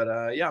Chestnut.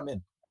 But yeah, I'm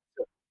in.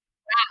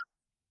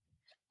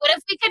 What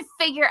if we could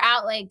figure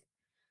out like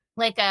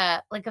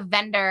a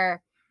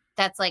vendor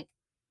that's like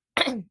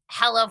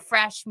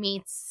HelloFresh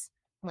meets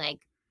like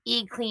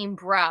Eat Clean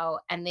Bro,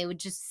 and they would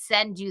just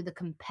send you the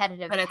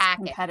competitive But it's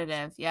packet.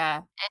 competitive,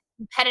 yeah.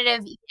 Competitive,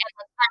 and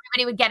not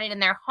everybody would get it in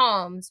their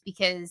homes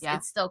because Yeah.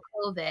 it's still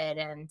COVID.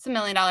 And It's $1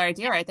 million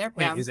idea right there,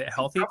 Wait, Pam. is it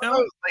healthy How though?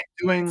 about, like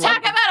doing talk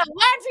like, about a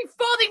laundry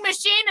folding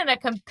machine and a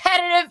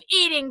competitive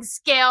eating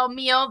scale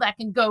meal that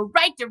can go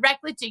right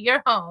directly to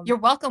your home. You're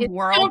welcome, It's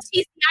world. Don't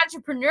teach the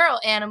entrepreneurial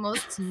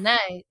animals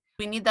tonight.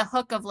 We need the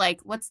hook of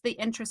like, what's the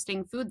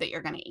interesting food that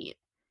you're going to eat?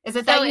 Is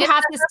it So that you it's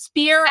have to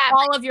spear that-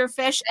 all of your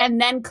fish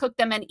and then cook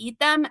them and eat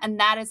them, and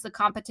that is the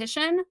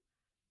competition?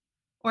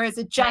 Or is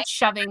it just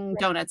shoving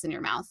donuts in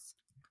your mouth?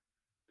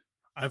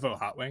 I vote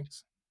hot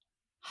wings.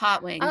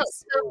 Hot wings. Oh,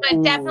 so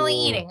but definitely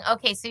Ooh. eating.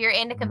 Okay, so you're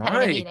into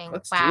competitive Mike, eating.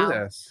 let's Wow. do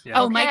this. Yeah.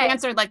 Oh, Mike Okay.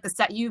 answered like the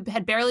set. You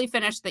had barely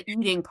finished the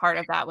eating part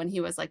of that when he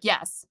was like,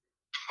 yes.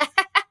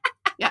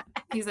 Yeah,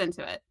 he's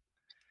into it.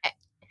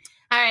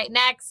 All right,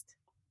 next.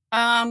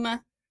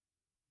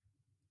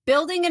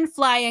 Building and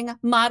flying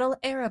model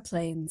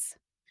airplanes.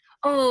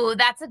 Oh,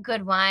 that's a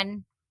good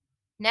one.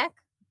 Nick?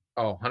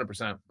 Oh,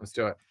 100%. Let's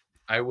do it.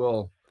 I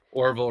will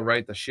Orville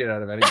write the shit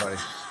out of anybody.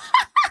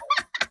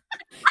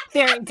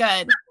 Very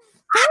good.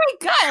 Very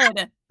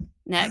good.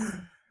 Next.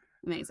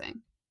 Amazing.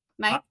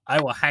 Mike?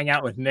 I will hang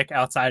out with Nick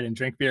outside and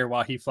drink beer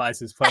while he flies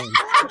his plane.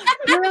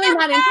 You're really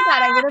not into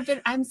that. I would have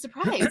been, I'm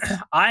surprised.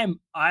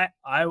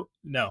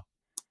 No.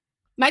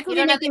 Mike will You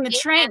be don't have making the the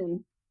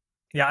train.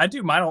 Yeah, I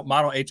do model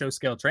HO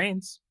scale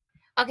trains.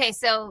 Okay,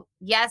 so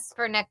yes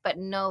for Nick, but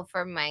no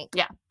for Mike.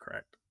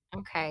 Correct.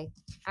 Okay.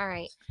 All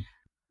right.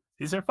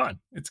 These are fun.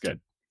 It's good.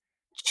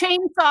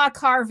 Chainsaw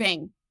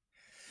carving.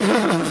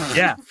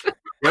 Yeah.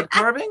 What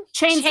carving?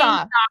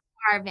 Chainsaw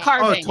Carving. Oh,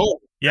 carving. totally.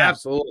 Yeah.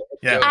 Absolutely.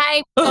 Yeah.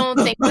 I don't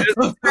think this is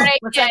what I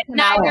What's did. that, Tim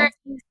Allen?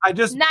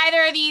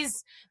 Neither of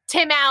these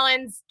Tim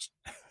Allen's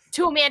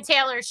two-man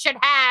Taylors should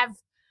have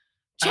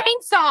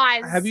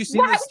chainsaws. Have you seen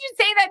Why this- would you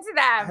say that to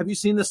them? Have you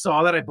seen the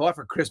saw that I bought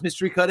for Christmas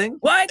tree cutting?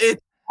 What?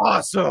 It's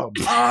awesome.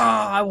 Oh,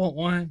 I want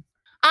one.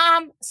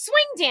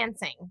 Swing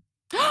dancing.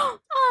 Aw.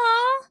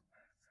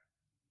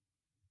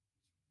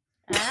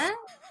 Huh?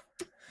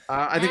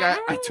 I think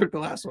I took the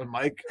last one,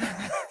 Mike.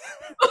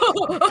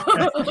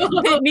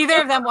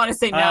 Neither of them want to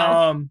say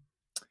no.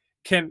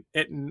 Can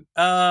it?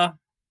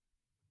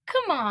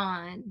 Come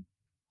on.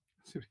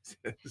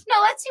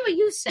 No, let's see what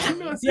you say.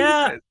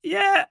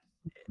 Yeah.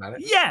 Not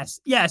it.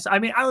 Yes. I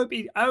mean, I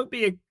would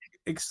be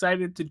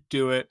excited to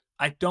do it.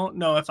 I don't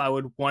know if I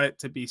would want it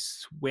to be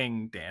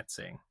swing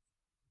dancing.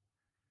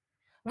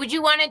 Would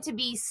you want it to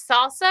be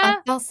salsa,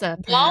 Elsa,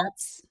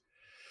 waltz,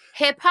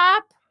 hip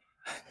hop,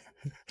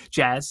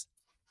 Jazz.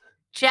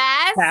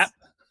 jazz, Tap.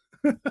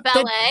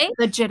 ballet,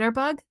 the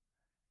jitterbug.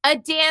 a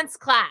dance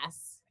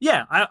class?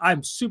 Yeah,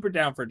 I'm super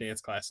down for dance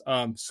class.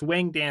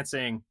 Swing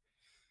dancing.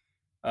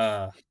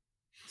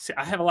 See,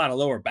 I have a lot of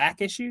lower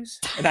back issues,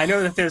 and I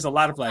know that there's a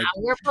lot of like. Wow,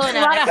 we're pulling A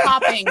lot out. of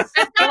hopping. A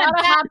not lot a of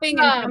bad hopping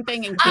and song.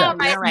 jumping and Oh, kicking.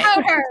 my You're right.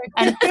 throat hurts.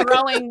 And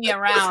throwing me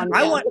around.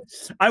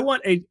 I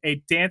want a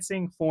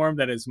dancing form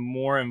that is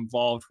more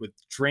involved with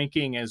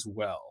drinking as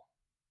well.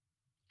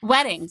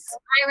 Weddings.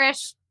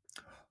 Irish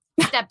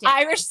step dance.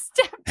 Irish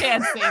step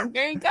dancing.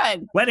 Very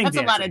good. Wedding That's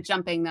a lot of dancing.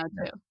 jumping though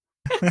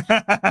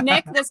too.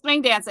 Nick, the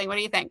swing dancing. What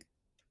do you think?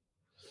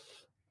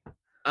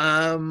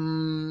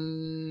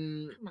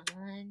 Um, Come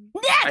on.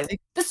 I Nick,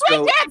 think the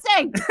swing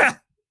dancing.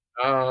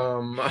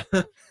 no,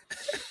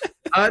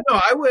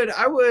 I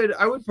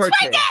would partake.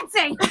 Swing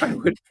dancing. I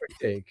would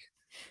partake.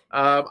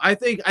 I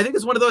think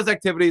it's one of those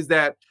activities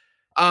that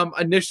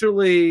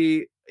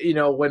initially,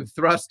 when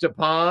thrust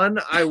upon,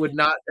 I would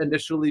not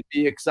initially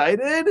be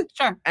excited.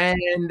 Sure.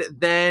 And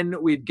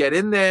then we'd get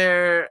in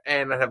there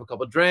and I'd have a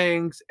couple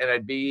drinks and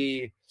I'd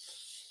be,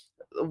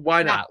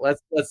 why not?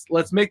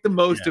 Let's make the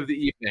most of the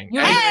evening.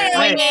 You're And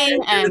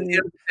swinging at the and end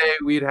of the day,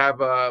 we'd have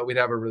a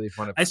really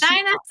fun event. I see,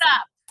 Sign us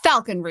up.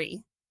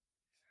 falconry.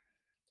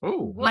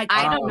 Oh, What?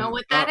 I don't know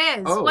what that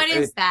is. What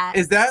is that?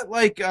 is that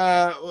like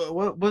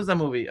what was that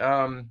movie?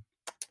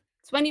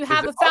 It's when you Is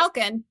have it- a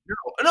falcon.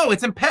 No,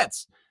 it's in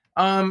Pets.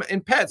 In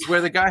Pets,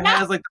 where the guy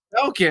has like the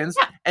falcons,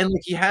 and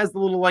like he has the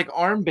little like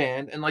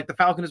armband, and like the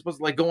falcon is supposed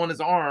to like go on his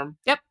arm.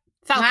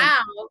 Falcon. Wow.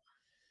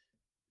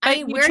 But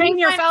mean, you where do train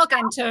your find-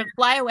 falcon to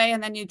fly away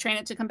and then you train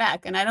it to come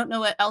back. And I don't know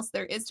what else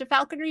there is to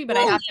falconry, but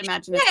I have to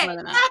imagine it's Shit, more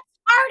than that. that's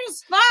hard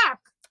as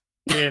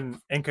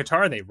fuck. in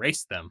Qatar they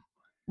race them.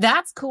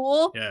 That's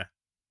cool. Yeah.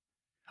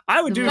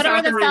 I would do But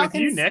are the falconry with you,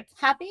 falcons Nick.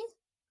 happy?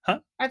 Huh?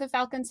 Are the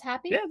falcons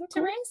happy Yeah, they're to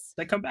cool. race?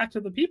 They come back to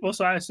the people,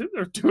 so I assume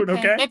they're doing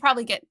okay. They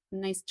probably get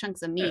nice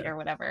chunks of meat Yeah. or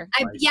whatever.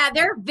 Yeah,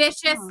 they're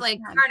vicious, Oh, like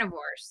God.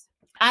 carnivores.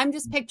 I'm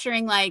just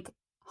picturing like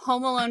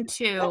Home Alone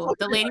 2,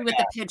 the lady with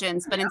the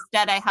pigeons, but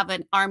instead I have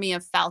an army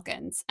of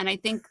falcons. And I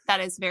think that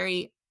is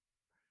very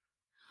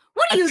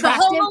What are you, the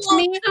Attractive Home to Alone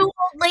me? 2 old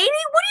lady?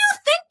 What are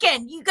you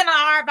thinking? You gonna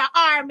have an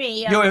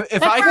army? Yo, if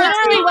That's I could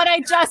literally what I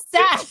just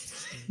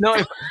said. no,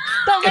 if,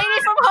 The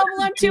lady from Home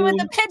Alone 2 with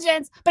the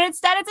pigeons, but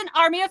instead it's an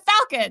army of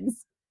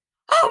falcons.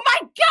 Oh my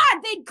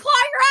God, they'd claw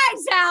your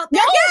eyes out.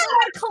 No, they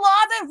would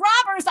claw the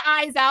robbers'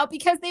 eyes out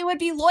because they would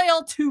be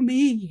loyal to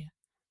me.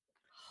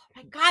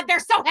 my God, they're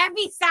so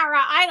heavy,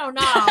 Sarah. I don't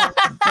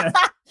know.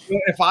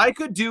 If I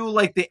could do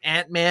like the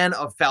Ant-Man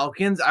of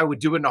Falcons, I would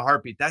do it in a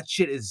heartbeat. That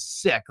shit is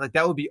sick. Like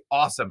that would be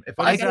awesome. If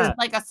What I is could, that?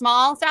 Like a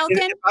small falcon?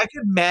 if I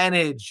could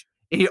manage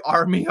a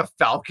army of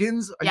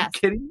Falcons, are you Yes.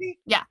 kidding me?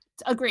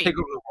 Agreed. Take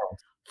over the world.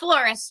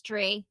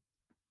 Floristry.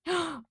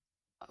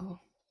 Oh.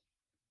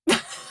 Their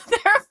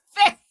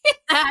face.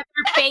 Their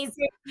faces.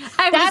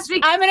 I That's, was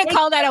I'm going to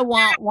call that a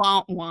wah,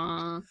 wah,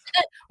 wah.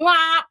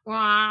 wah,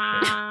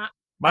 wah.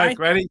 Mike,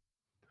 ready?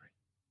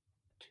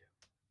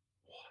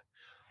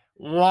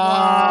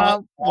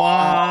 Wah,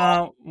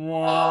 wah,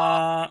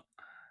 wah.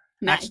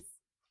 Nice.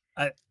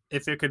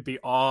 If it could be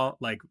all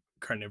like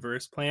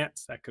carnivorous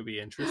plants, that could be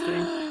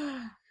interesting.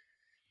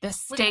 The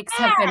stakes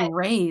have that. been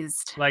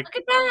raised. Like Look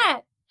at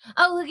that.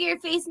 Oh, look at your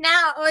face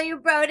now. Oh, you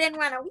brought in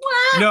one.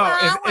 No,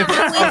 if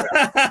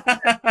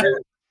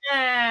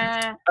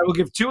Uh, I will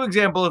give 2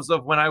 examples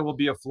of when I will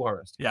be a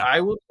florist. Yeah. I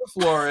will be a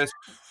florist.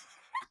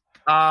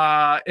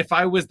 If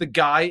I was the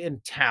guy in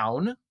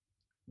town,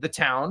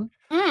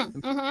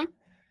 Love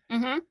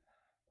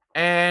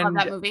and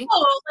that movie.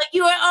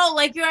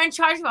 like you're in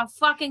charge of a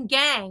fucking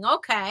gang.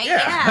 Okay.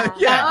 Yeah. Yeah.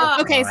 Yeah.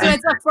 Oh, Okay, so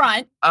it's a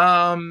front.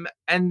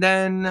 and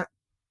then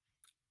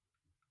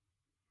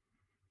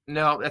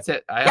no, that's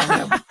it. I only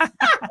have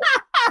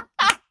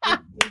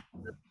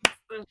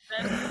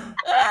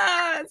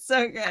It's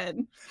so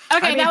good.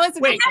 Okay, mean, that was a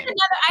wait. great game.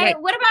 Wait.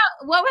 what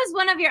was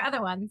one of your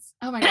other ones?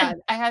 Oh my god,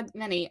 I had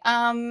many.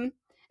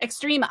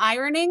 Extreme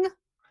ironing.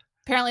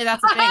 Apparently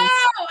that's a thing.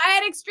 Oh, I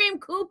had extreme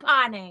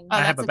couponing. Oh, I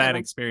that's have a a good bad one.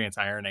 experience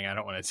ironing. I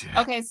don't want to do.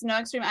 Okay, so no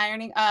extreme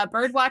ironing.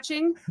 Bird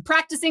watching,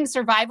 practicing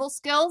survival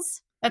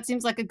skills. That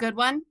seems like a good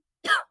one.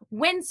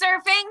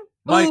 Windsurfing.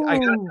 Mike, I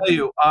gotta Ooh. tell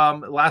you,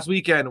 last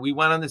weekend we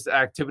went on this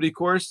activity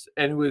course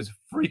and it was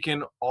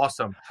freaking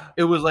awesome.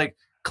 It was like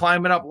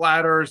climbing up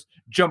ladders,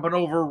 jumping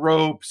over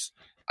ropes,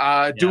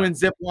 doing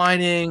zip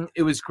lining.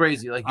 It was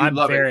crazy. Like you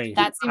love it.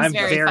 That seems I'm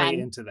very fun.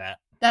 into that.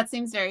 That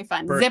seems very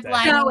fun. Birthday. Zip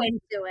lining. Go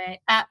into it.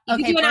 You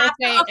Okay, can do an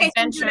birthday obstacle. Okay, so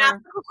you do adventure. an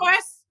obstacle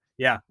course.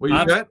 Yeah. Were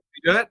you good?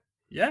 You good?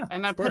 Yeah. I'm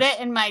gonna of put course. it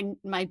in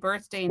my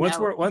birthday Once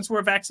note.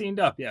 we're vaccinated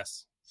up,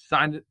 yes.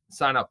 Sign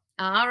up.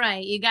 All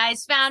right, you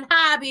guys found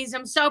hobbies.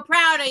 I'm so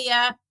proud of you.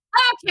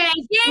 Okay,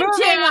 game Moving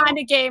 2. on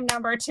to game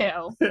number 2.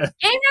 Game number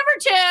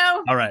 2.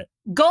 All right.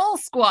 Goal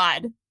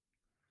Squad.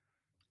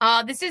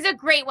 Oh, this is a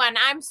great one.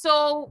 I'm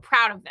so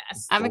proud of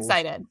this. I'm Goals.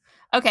 excited.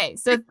 Okay,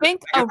 so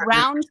think a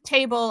round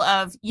table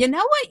of, you know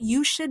what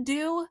you should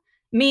do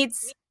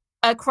meets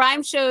a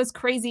crime show's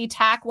crazy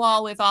tack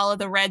wall with all of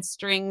the red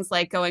strings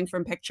like going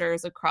from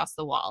pictures across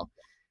the wall.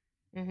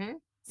 Mm-hmm.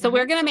 So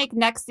we're going to make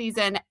next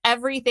season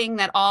everything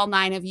that all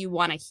 9 of you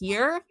want to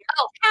hear.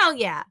 Oh, hell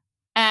yeah.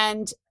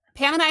 And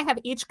Pam and I have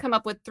each come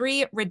up with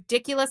 3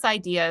 ridiculous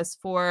ideas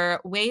for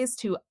ways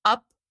to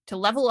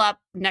level up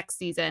next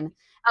season.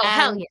 Oh,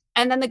 hell yeah.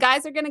 And then the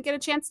guys are going to get a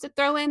chance to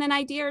throw in an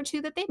idea or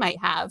 2 that they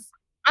might have.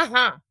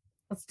 Uh-huh.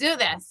 Let's do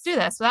this. Let's do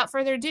this without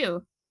further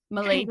ado.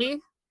 Milady,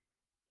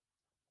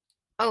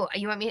 Oh,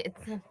 you want me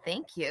to?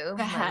 Thank you.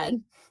 go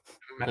ahead.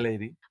 My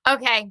lady.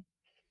 Okay.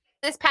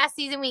 This past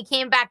season, we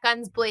came back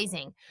guns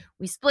blazing.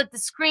 We split the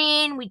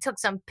screen. We took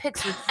some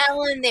pics with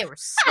Ellen. They were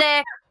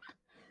sick.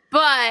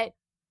 But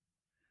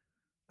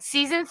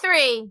season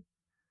 3,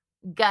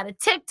 got a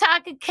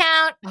TikTok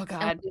account. Oh, And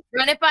God. we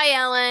run it by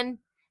Ellen.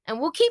 And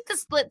we'll keep the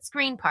split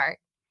screen part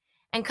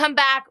and come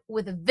back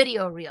with a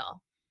video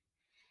reel.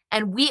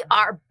 And we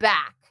are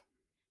back,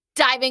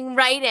 diving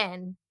right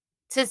in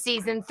to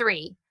season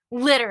 3.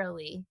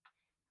 Literally,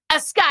 a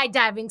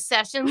skydiving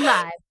session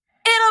live.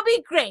 It'll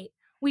be great.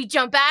 We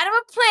jump out of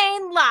a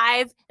plane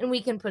live and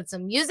we can put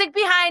some music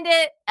behind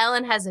it.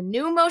 Ellen has a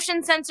new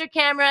motion sensor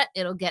camera.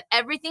 It'll get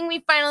everything.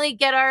 We finally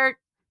get our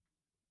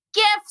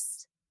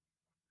GIFs,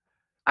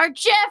 our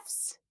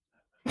GIFs.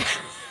 It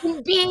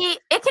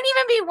can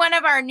even be one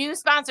of our new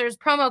sponsors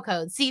promo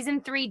codes,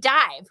 season 3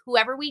 dive.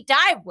 Whoever we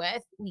dive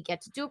with, we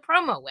get to do a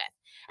promo with.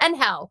 And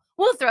hell,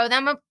 we'll throw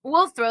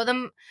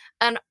them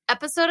an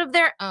episode of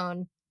their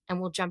own and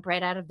we'll jump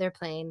right out of their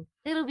plane.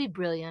 It'll be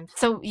brilliant.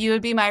 So you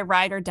would be my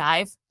ride or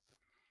dive.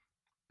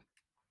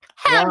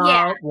 Hell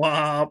yeah.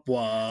 Wah, wah,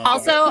 wah.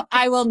 Also,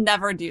 I will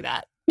never do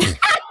that.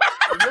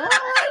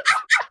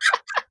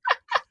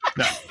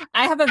 No.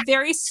 I have a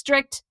very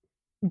strict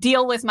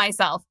deal with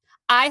myself.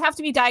 I have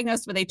to be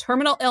diagnosed with a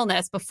terminal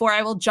illness before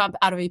I will jump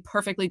out of a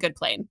perfectly good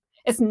plane.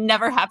 It's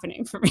never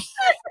happening for me.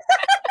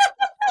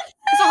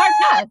 It's a hard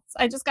pass.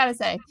 I just got to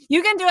say.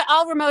 You can do it.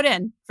 I'll remote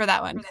in for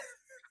that one.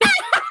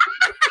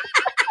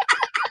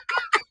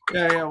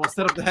 Yeah. We'll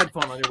set up the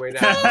headphone on your way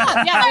down. Yeah,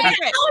 that'd be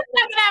great. Ellen's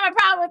not gonna have a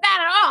problem with that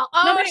at all.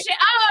 Oh, Nobody-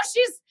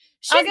 she's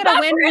I'll get a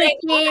wind buffering.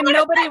 machine.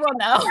 Nobody will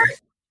know.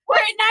 We're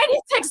at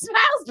 96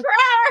 miles per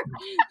hour.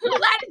 The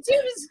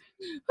latitude is,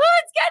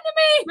 it's getting to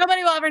me.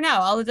 Nobody will ever know.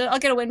 I'll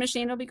get a wind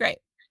machine. It'll be great.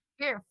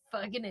 You're a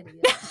fucking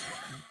idiot.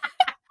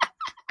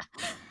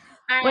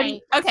 All What do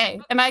right. okay.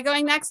 Am I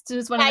going next?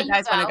 Does one Yeah, of the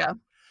guys you want to go. go?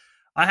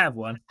 I have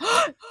one.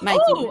 Mikey.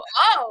 Ooh,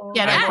 oh,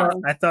 Yeah, I no. thought,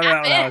 I thought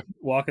Tap about in.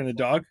 walking the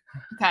dog.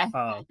 Okay.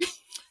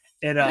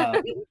 It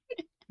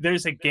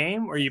there's a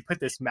game where you put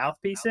this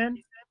mouthpiece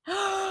in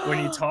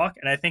when you talk,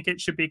 and I think it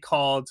should be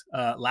called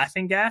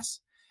laughing gas.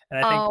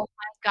 And I think, oh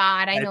my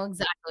God, I know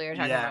exactly what you're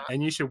talking about.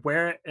 and you should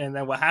wear it. And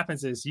then what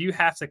happens is you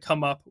have to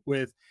come up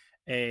with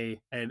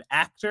an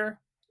actor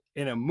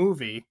in a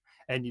movie,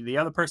 and the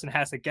other person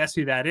has to guess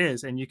who that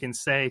is. And you can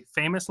say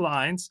famous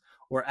lines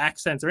or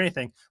accents or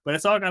anything, but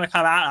it's all going to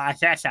come out like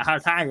that's how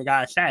time you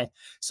gotta say.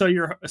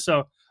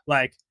 So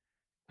like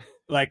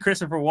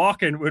Christopher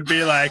Walken would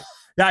be like,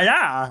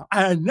 yeah,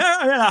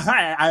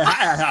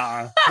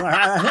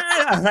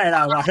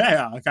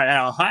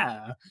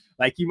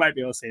 like you might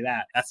be able to say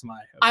that. That's my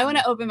opinion. I want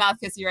to open mouth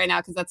kiss you right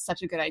now because that's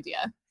such a good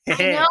idea. I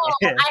know.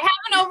 I have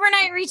an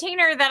overnight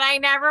retainer that I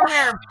never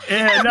wear.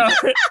 Yeah, no.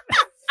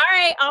 All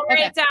right, I'll write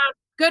it down.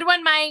 Good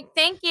one, Mike.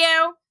 Thank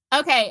you.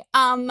 Okay.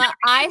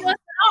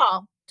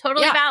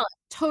 Totally valid.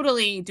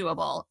 Totally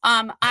doable.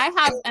 I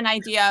have an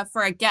idea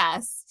for a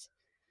guest.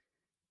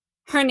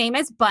 Her name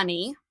is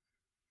Bunny.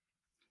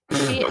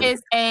 She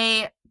is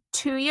a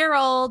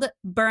 2-year-old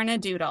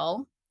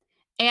Bernedoodle,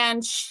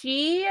 and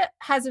she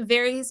has a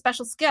very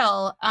special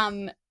skill.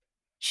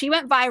 She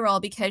went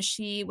viral because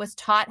she was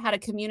taught how to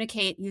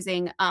communicate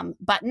using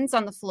buttons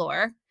on the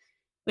floor,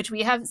 which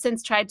we have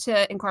since tried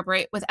to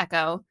incorporate with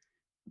Echo.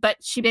 But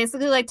she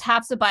basically like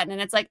taps a button and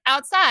it's like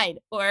outside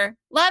or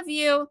love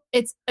you.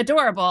 It's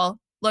adorable.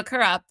 Look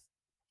her up.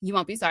 You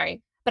won't be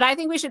sorry. But I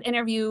think we should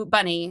interview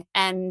Bunny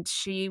and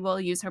she will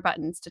use her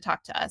buttons to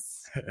talk to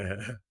us.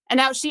 And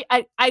now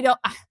I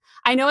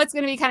know it's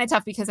going to be kind of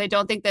tough because I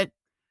don't think that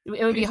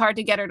it would be hard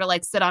to get her to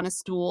like sit on a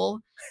stool,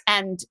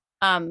 and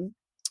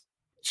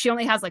she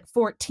only has like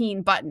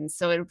 14 buttons.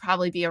 So it would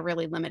probably be a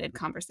really limited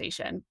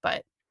conversation,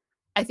 but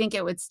I think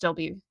it would still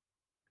be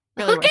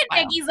really Look at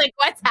worthwhile. Nikki's like,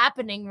 what's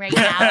happening right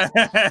now?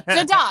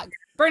 The dog.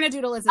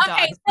 Bernedoodle is a dog.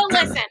 Okay, so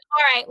listen.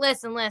 All right,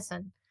 listen.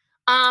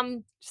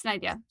 Just an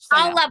idea.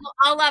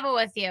 I'll level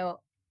with you.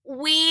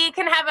 We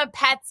can have a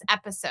pets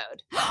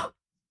episode.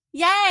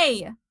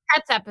 Yay!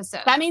 Pets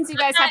episode. That means you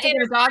guys have to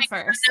get a dog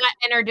first. I'm not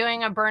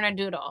interviewing a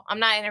Bernedoodle. I'm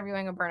not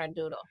interviewing a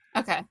Bernedoodle.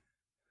 Okay.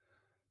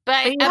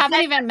 But you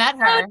haven't even met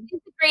her.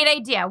 It's a great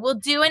idea. We'll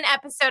do an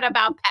episode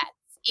about pets,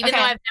 even though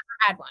I've never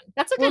had one.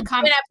 That's a good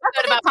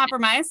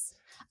compromise.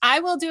 I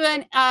will do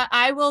an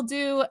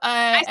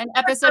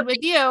episode with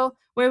you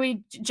where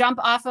we jump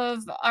off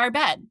of our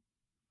bed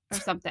or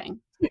something.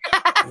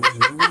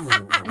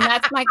 And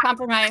that's my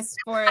compromise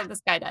for the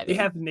skydiving. You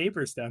have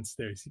neighbors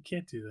downstairs. You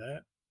can't do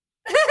that.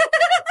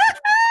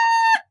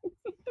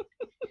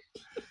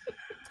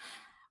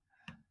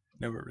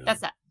 Never really.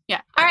 That's that.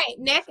 Yeah. All right,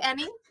 Nick,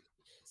 any?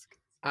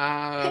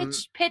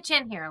 Pitch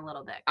in here a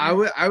little bit. I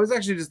was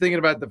actually just thinking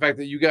about the fact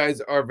that you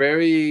guys are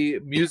very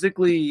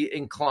musically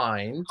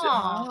inclined.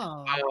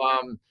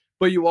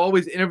 But you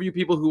always interview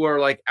people who are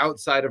like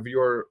outside of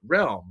your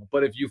realm.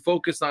 But if you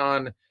focus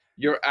on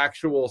your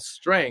actual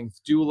strength,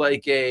 do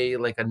like a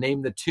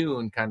name the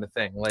tune kind of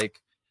thing. Like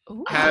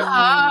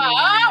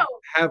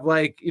have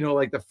like, you know,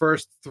 like the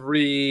first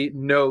 3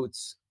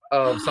 notes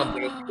of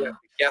something and you have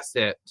to guess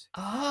it.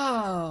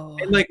 Oh.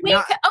 And like we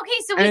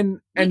kind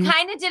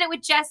of did it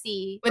with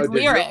Jesse with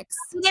lyrics.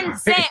 We didn't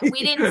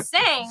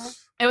sing.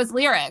 It was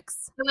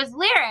lyrics.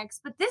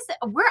 But this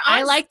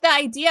I like the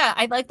idea.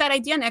 I like that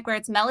idea, Nick, where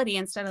it's melody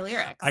instead of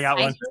lyrics. I got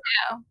one.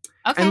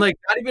 Okay. And like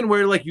not even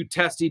where like you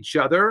test each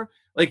other.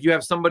 Like you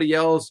have somebody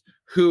else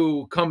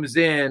who comes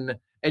in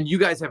and you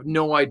guys have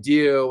no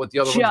idea what the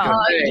other one's going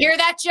to say. You hear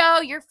that, Joe?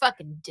 You're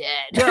fucking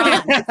dead. You're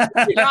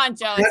on,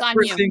 Joe. It's on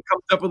you. That person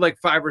comes up with like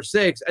 5 or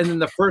 6, and then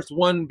the first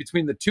one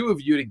between the 2 of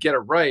you to get it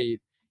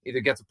right either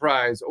gets a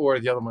prize or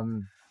the other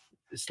one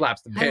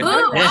slaps the pin. Ooh,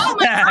 oh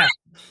my God.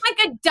 Like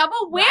a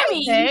double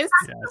whammy. You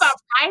talk about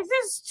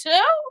prizes too?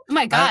 Oh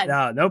my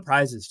God. No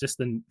prizes, just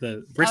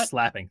the wrist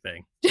slapping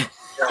thing.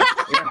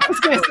 I was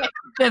gonna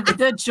say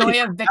the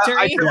joy of victory.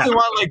 I definitely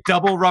want like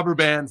double rubber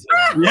bands.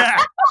 Yeah.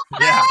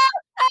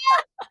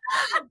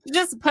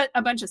 Just put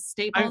a bunch of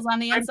staples on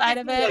the inside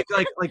of it.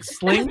 Like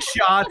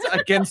slingshots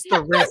against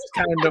the wrist,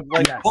 kind of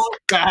like pull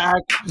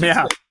back.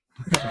 Yeah.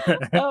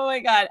 Oh my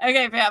God.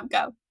 Okay, Pam,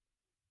 go.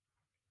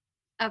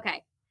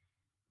 Okay.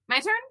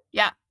 My turn?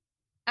 Yeah.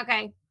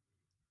 Okay.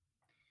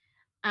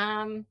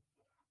 I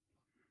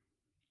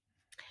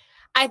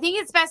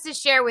think it's best to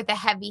share with a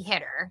heavy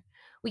hitter.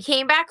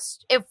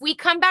 If we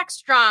come back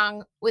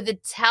strong with a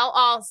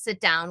tell-all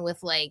sit-down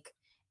with like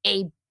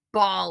a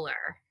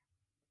baller,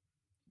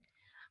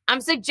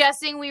 I'm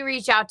suggesting we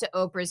reach out to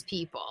Oprah's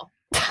people.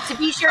 To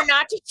be sure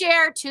not to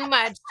share too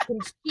much.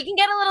 She can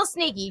get a little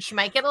sneaky. She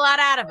might get a lot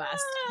out of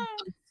us.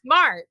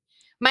 Smart.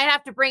 Might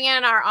have to bring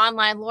in our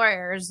online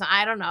lawyers.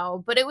 I don't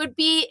know. But it would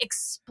be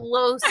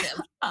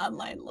explosive.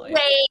 Online lawyers.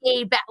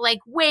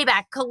 Way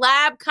back.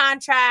 Collab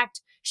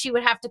contract. She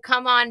would have to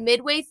come on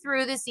midway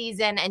through the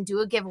season and do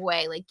a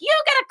giveaway. Like, you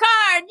get a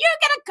car, and you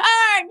get a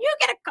car, and you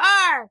get a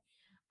car.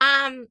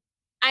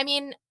 I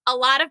mean, a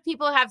lot of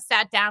people have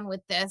sat down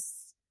with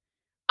this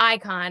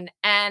icon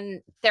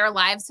and their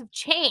lives have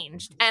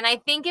changed. And I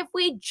think if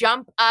we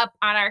jump up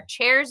on our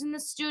chairs in the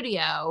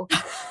studio,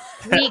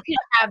 we could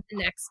have the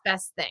next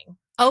best thing.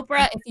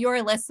 Oprah, if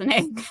you're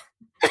listening,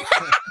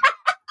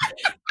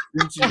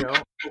 Didn't you know?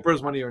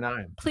 Oprah's one of your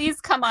 9. please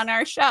come on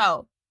our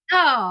show.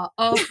 Oh,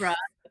 Oprah.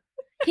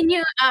 Can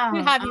you?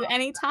 We'd have you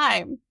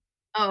anytime.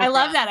 Oprah. I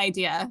love that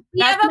idea.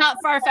 We That's have a not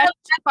far-fetched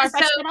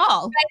at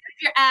all. Right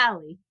up your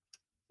alley.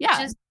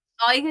 Yeah. Just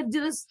all you gotta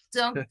do is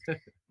don't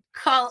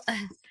call.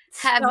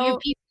 Have your So-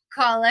 people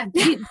call up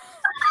people.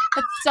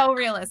 That's so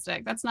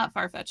realistic. That's not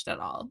far-fetched at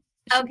all.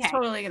 She's Okay.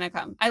 totally going to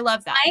come. I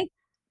love that.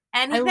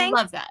 Anything? I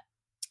love that.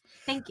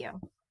 Thank you.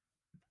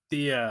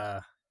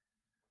 The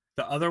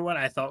other one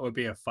I thought would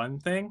be a fun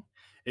thing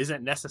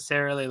isn't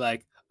necessarily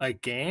like a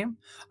game.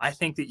 I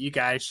think that you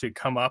guys should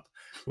come up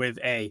with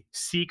a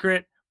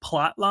secret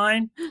plot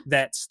line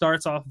that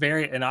starts off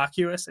very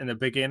innocuous in the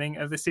beginning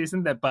of the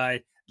season, that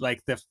by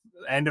like the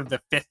end of the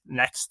 5th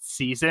next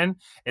season,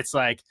 it's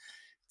like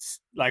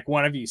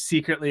one of you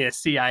secretly a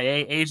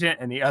CIA agent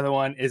and the other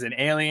one is an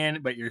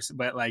alien,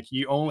 but like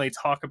you only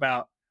talk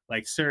about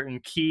like certain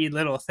key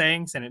little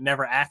things and it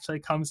never actually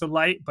comes to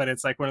light. But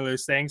it's like one of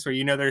those things where,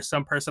 there's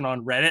some person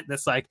on Reddit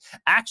that's like,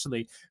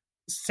 actually,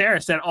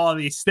 Sarah said all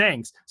these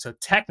things, so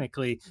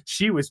technically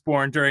she was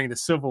born during the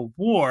Civil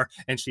War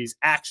and she's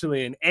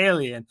actually an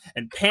alien,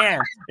 and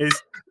Pam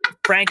is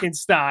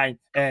Frankenstein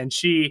and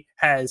she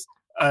has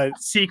a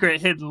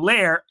secret hidden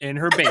lair in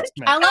her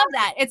basement. I love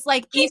that. It's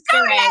like Easter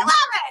I eggs. love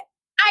it.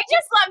 I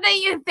just love that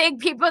you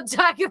think people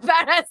talk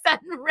about us on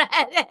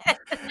Reddit.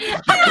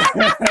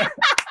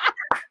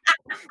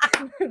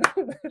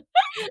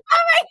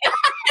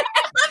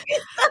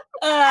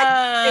 Oh my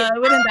God.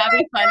 Wouldn't that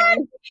be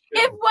funny?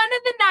 If one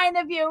of the 9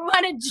 of you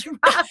want to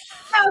drop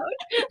out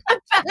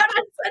about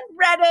us on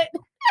Reddit,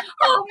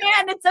 oh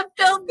man, it's a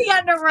filthy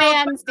underworld.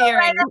 Fan theories.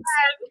 Right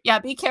Yeah,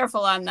 be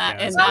careful on that.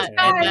 Yeah, in that's that,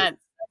 right. in that bad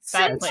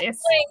Since place.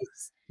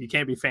 You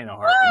can't be faint of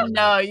heart.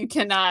 No, you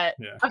cannot.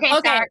 Yeah. Okay,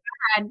 Okay. Sarah.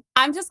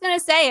 I'm just going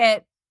to say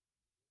it.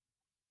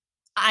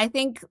 I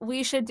think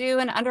we should do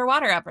an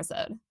underwater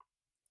episode.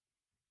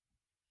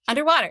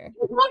 Underwater.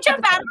 You won't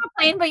jump out of a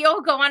plane, but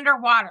you'll go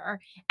underwater.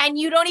 And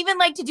you don't even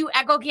like to do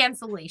echo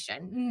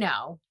cancellation.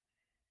 No.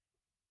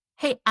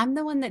 Hey, I'm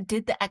the one that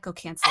did the echo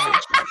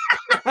cancellation.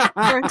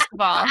 First of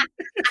all.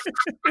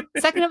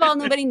 Second of all,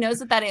 nobody knows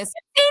what that is.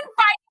 In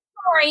Fight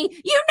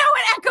Story, you know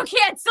what echo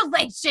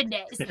cancellation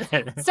is.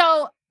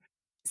 So,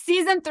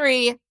 season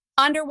 3,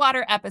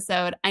 underwater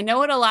episode. I know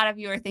what a lot of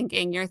you are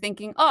thinking. You're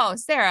thinking, oh,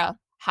 Sarah,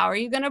 how are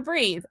you going to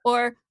breathe?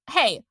 Or,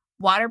 hey,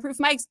 waterproof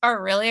mics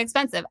are really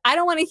expensive. I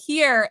don't want to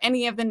hear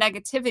any of the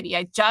negativity.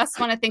 I just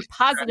want to think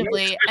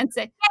positively and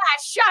say,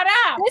 Yeah, shut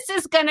up. this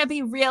is going to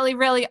be really,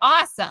 really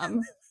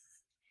awesome.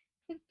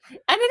 And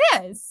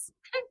it is.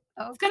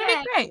 It's going to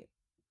be great.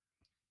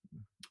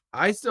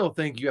 I still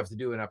think you have to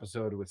do an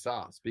episode with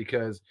Sauce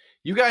because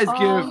you guys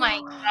Oh my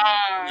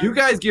God. you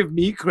guys give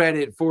me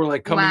credit for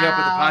like coming up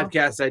Wow. with the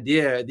podcast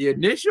idea. The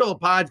initial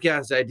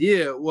podcast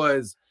idea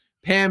was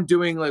Pam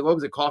doing like, what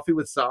was it, Coffee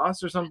with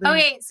Sauce or something?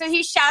 Okay, so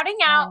he's shouting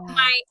out Oh.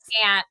 my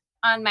aunt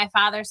on my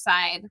father's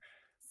side.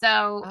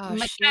 So Oh,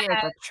 she is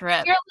McKenna, a trip.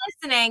 if you're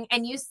listening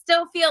and you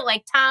still feel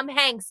like Tom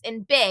Hanks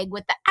in Big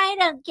with the I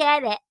don't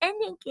get it, I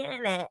don't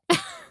get it.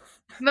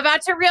 I'm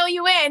about to reel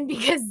you in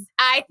because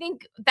I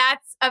think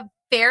that's a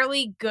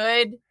fairly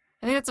good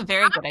I think that's a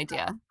very good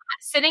idea.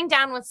 sitting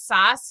down with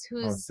Sauce,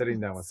 Oh, who's sitting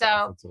down with so-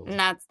 Sauce.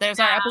 That's And there's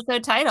our Yeah.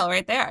 episode title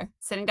right there.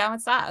 Sitting down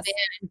with Sauce.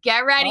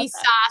 get ready, Love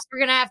that. Sauce. We're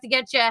gonna have to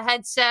get you a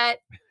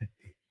headset.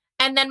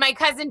 And then my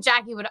cousin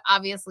Jackie would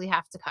obviously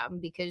have to come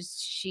because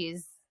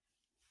she's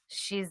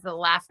the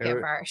laugh It would-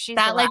 giver. She's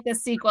That the like the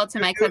sequel to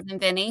my cousin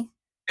Vinny.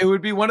 It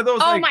would be one of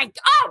those. oh like,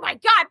 my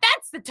God,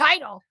 that's the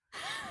title.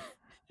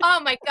 Oh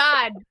my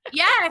God,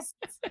 yes,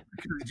 my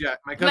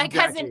my cousin.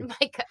 cousin,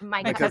 Jackie.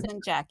 my My cousin,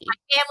 cousin Jackie.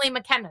 family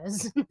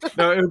McKenna's.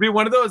 No, it would be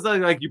one of those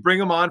like you bring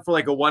them on for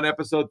like a 1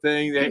 episode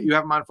thing that you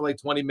have them on for like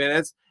 20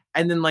 minutes,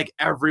 and then like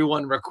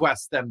everyone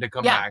requests them to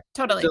come Yeah, back.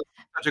 totally. So-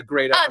 Such a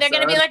great Oh, episode. they're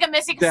gonna be like a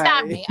missing That-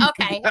 stop me.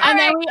 Okay, all And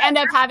then right. we end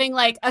up having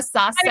like a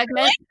Sauce That'd be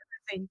segment.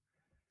 amazing.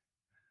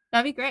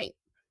 That'd be great.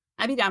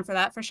 I'd be down for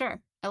that for sure.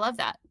 I love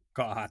that.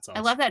 Call it hot sauce. I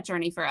love that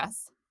journey for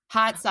us.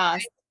 Hot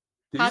sauce.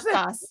 Did you Hot say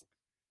sauce.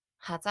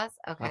 Hot sauce.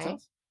 Okay.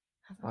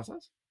 hot sauce? Hot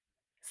sauce?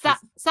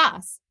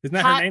 Sauce. Isn't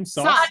that Hot her name?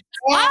 Sauce.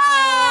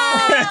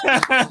 Ah!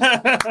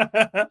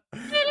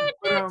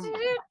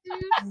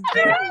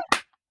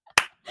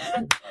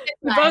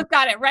 We both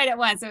got it right at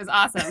once. It was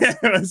awesome.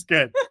 it was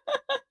good.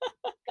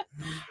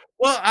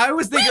 Well, I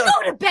was We thinking.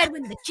 go to bed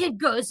when the kid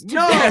goes to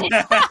No.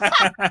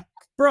 bed.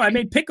 Bro, I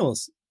made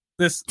pickles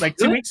this like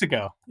 2 Really? weeks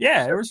ago.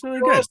 Yeah, it was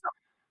really good.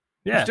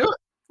 Yeah, Let's do it.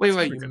 Wait,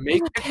 you Super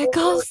make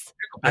Pickles?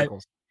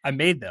 pickles? I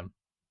made them.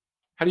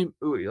 How do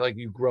you like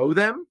you grow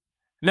them?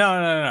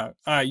 No.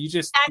 You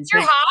just That's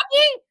your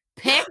hobby?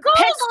 Pickles?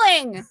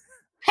 Pickling.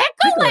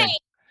 Pickling.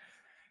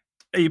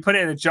 you put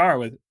it in a jar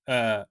with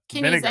Can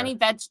vinegar. use any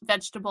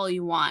vegetable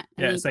you want.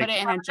 And Yeah, you it's put like-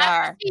 it in a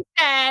jar. She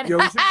said. Yo,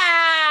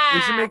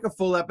 we should make a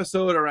full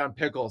episode around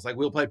pickles. Like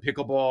we'll play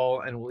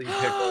pickleball and we'll eat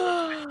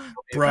pickles.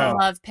 Bro, I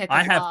love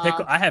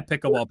pickleball. I have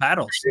pickleball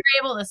paddles. You're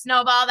able to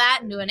snowball that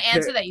into an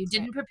answer that you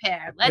didn't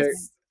prepare.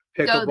 Let's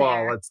Pickleball.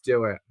 there. Let's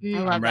do it. I Mm.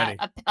 love I'm ready.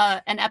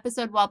 that. An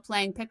episode while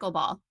playing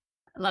pickleball.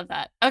 I love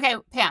that. Okay,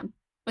 Pam,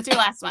 what's your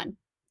last one?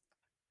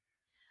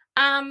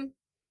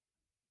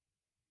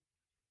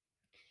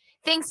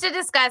 Things to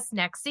discuss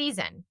next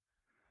season.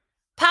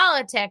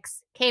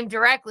 Politics came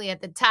directly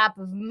at the top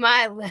of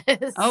my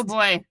list. Oh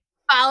boy.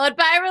 Followed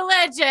by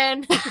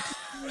religion.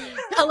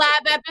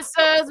 Collab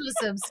episodes with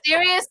some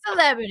serious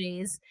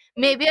celebrities.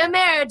 Maybe a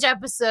marriage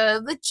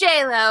episode with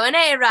J-Lo and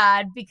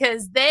A-Rod,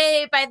 because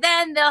by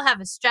then they'll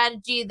have a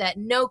strategy that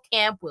no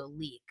camp will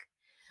leak.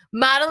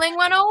 Modeling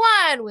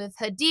 101 with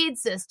Hadid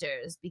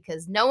sisters,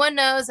 because no one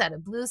knows how to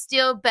blue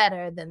steel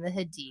better than the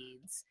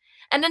Hadids.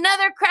 And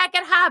another crack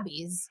at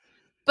hobbies,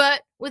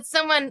 but with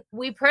someone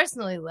we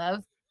personally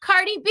love,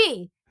 Cardi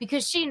B,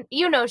 because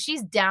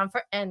she's down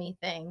for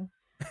anything.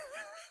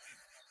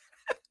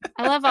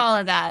 I love all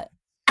of that.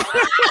 By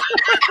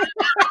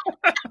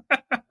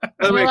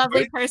the You're way, a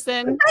lovely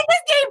person. I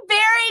just came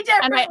very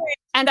different.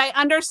 And I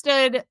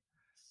understood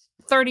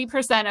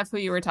 30% of who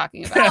you were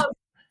talking about. Oh,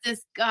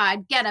 this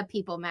God, Get Up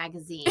People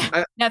magazine.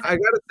 I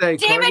gotta say,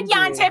 David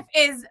Cardi B- Yontef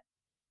is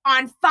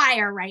on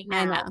fire right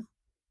now. I know.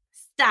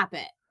 Stop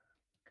it.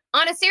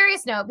 On a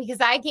serious note,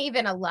 because I gave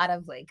in a lot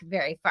of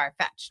very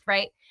far-fetched,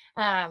 right?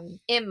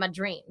 In my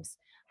dreams.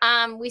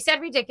 We said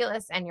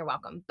ridiculous, and you're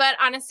welcome. But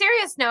on a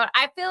serious note,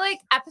 I feel like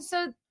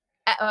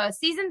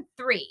season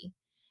 3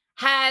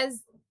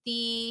 has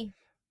the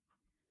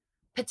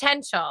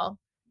potential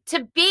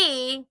to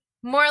be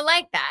more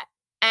like that.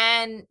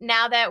 And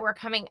now that we're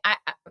coming,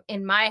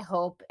 in my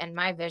hope and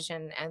my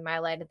vision and my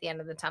light at the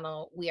end of the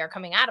tunnel, we are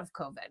coming out of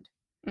COVID.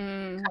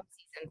 Come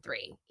season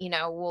 3,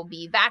 we'll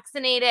be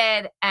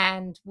vaccinated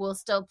and we'll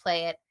still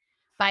play it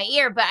by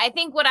ear. But I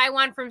think what I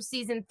want from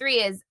season 3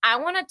 is I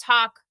want to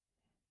talk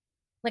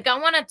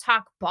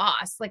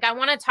boss. I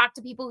want to talk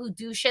to people who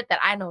do shit that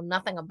I know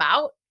nothing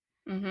about.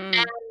 Mm-hmm.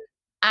 And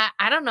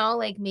I don't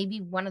know, maybe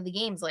one of the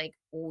games,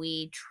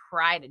 we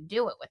try to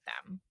do it with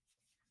them.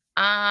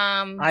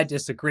 I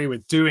disagree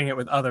with doing it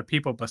with other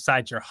people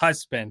besides your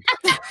husband.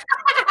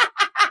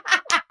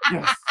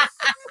 Yes.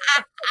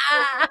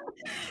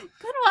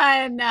 Good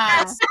one.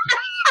 That's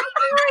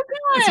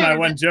my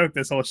one joke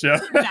this whole show.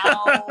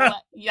 No,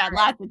 you got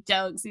lots of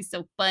jokes. He's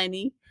so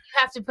funny. You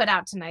have to put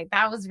out tonight.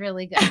 That was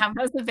really good. That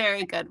was a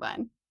very good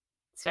one.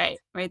 That's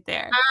right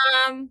there.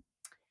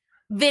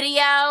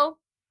 Video.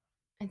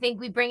 I think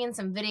we bring in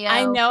some video.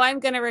 I know I'm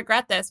going to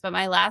regret this, but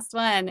my last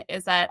one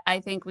is that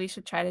I think we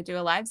should try to do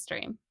a live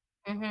stream.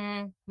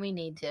 Mm-hmm. We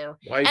need to.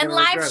 Why are you And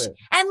gonna live regret it?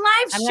 And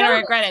live I'm show. going to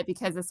regret it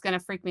because it's going to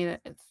freak me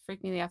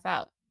the F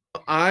out.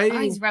 Oh,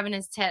 he's rubbing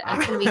his tit.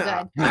 That's gonna be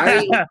good.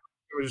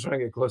 We're just trying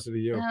to get closer to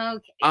you.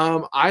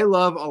 Okay. I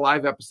love a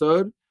live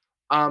episode.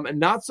 And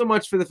not so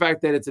much for the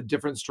fact that it's a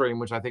different stream,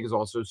 which I think is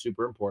also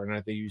super important.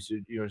 I think you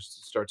should,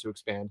 start to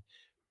expand.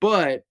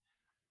 But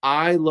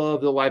I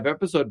love the live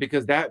episode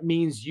because that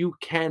means you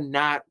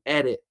cannot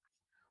edit.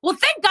 Well,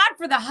 thank God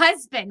for the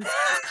husband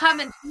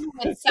coming through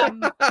with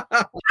some. I got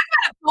a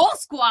goal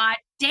squad.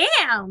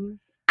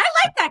 Damn, I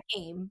like that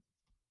game.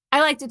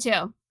 I liked it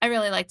too. I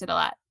really liked it a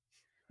lot.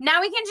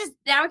 Now we can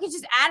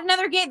just add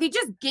another game. They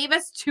just gave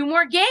us 2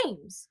 more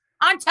games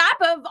on top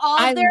of all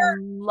I their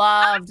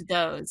loved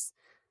those.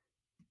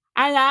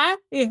 mouth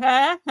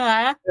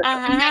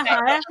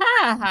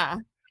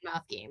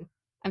game.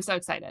 I'm so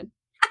excited.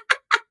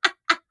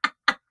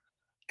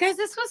 Guys,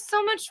 this was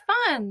so much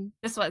fun.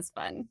 This was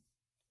fun.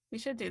 We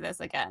should do this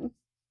again.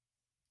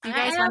 Do you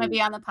guys want to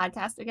be on the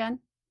podcast again?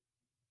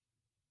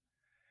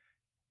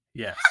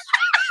 Yes.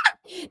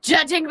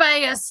 Judging by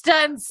your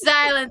stunned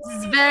silence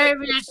is very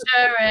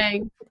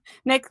reassuring.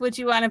 Nick, would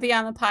you want to be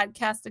on the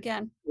podcast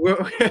again?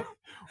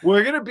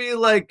 We're gonna be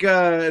like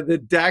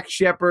the Dak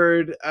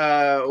Shepard,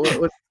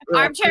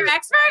 Armchair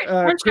expert?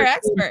 Armchair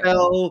Kristen expert.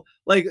 Bell.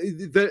 Like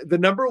the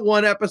number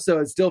 1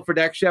 episode still for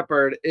Dak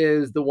Shepard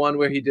is the one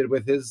where he did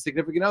with his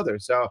significant other.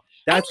 So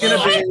that's And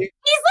gonna he- be.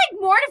 He's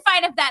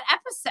mortified of that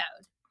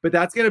episode. But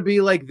that's gonna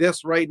be like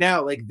this right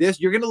now. Like this,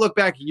 you're gonna look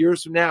back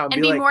years from now and,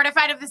 And be be like,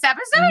 mortified of this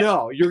episode?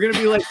 no, you're gonna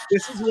be like,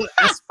 this is what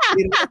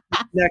escalated to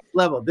the next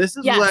level. This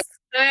is what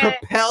Yes.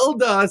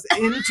 propelled us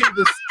into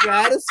the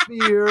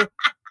stratosphere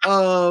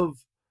of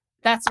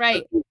That's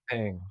right.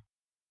 thing.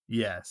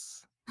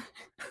 Yes.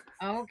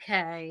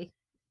 Okay.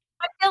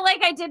 I feel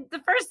like I did the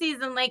first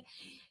season,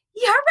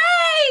 you're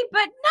right,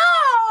 but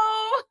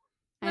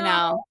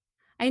no.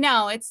 I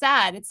know. It's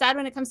sad. It's sad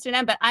when it comes to an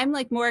end, but I'm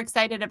more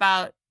excited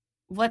about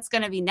what's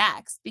going to be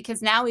next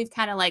because now we've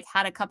kind of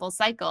had a couple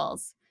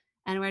cycles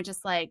and we're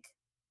just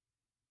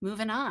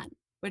moving on.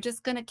 We're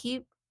just going to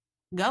keep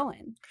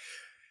going.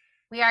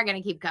 We are going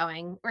to keep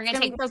going. We're going to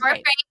gonna take be a so short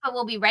great. break, but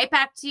we'll be right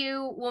back to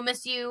you. We'll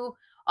miss you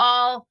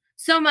all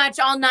so much,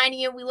 all 9 of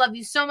you. We love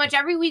you so much.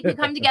 Every week we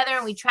come together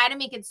and we try to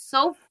make it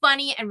so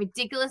funny and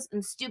ridiculous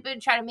and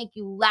stupid, try to make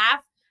you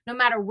laugh no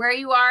matter where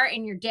you are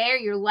in your day or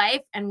your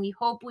life. And we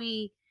hope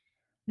we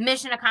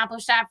mission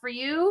accomplished that for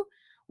you.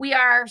 We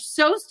are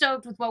so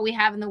stoked with what we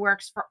have in the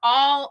works for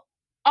all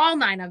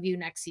 9 of you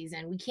next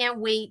season. We can't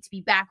wait to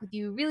be back with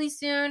you really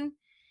soon.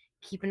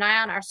 Keep an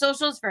eye on our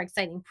socials for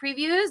exciting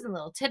previews and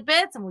little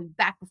tidbits, and we'll be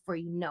back before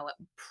you know it.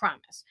 We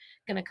promise.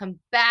 Gonna come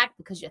back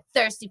because you're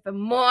thirsty for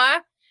more.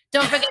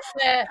 Don't forget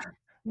to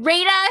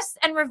rate us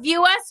and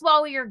review us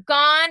while we are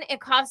gone. It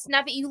costs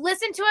nothing. You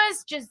listen to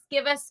us, just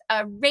give us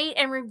a rate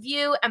and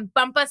review and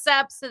bump us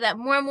up so that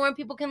more and more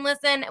people can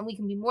listen and we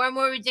can be more and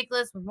more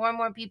ridiculous with more and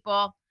more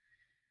people.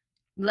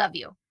 Love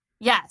you.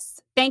 Yes.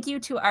 Thank you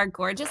to our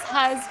gorgeous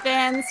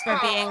husbands for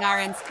being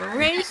our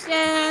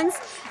inspirations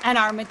and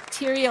our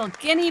material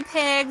guinea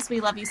pigs.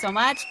 We love you so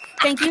much.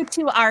 Thank you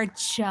to our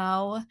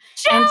Joe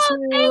and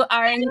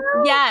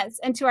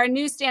to our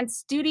Newsstand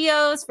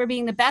Studios for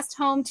being the best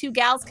home two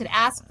gals could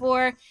ask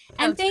for.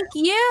 And thank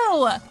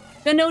you,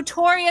 the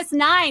Notorious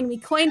Nine. We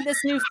coined this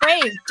new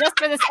phrase just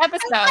for this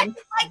episode.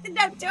 Like the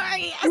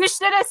Notorious. You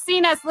should have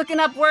seen us looking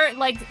up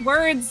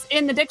words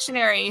in the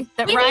dictionary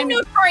that We rhyme. mean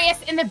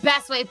notorious in the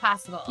best way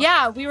possible.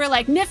 Yeah, we were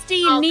like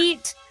nifty,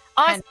 neat,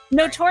 awesome,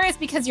 notorious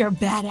because you're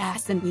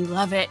badass and we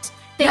love it.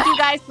 Thank you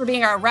guys for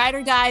being our ride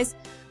or dies.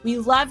 We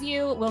love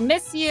you. We'll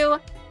miss you.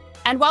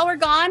 And while we're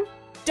gone,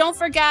 don't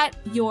forget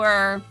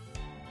your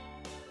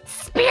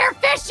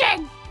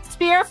spearfishing,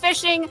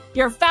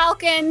 your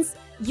falcons,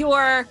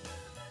 your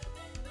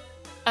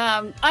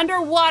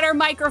underwater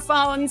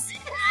microphones.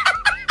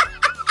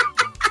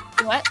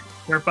 What?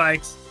 Dirt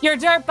bikes. Your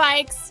dirt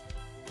bikes.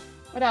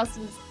 What else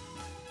is?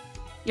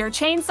 Your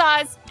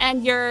chainsaws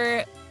and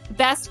your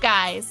best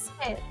guys.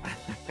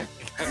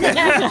 Because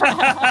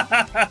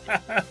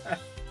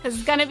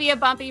it's going to be a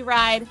bumpy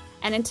ride.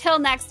 And until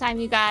next time,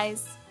 you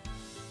guys,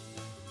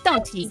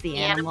 don't tease the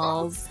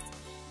animals.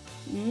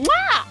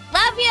 Mwah!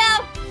 Love you.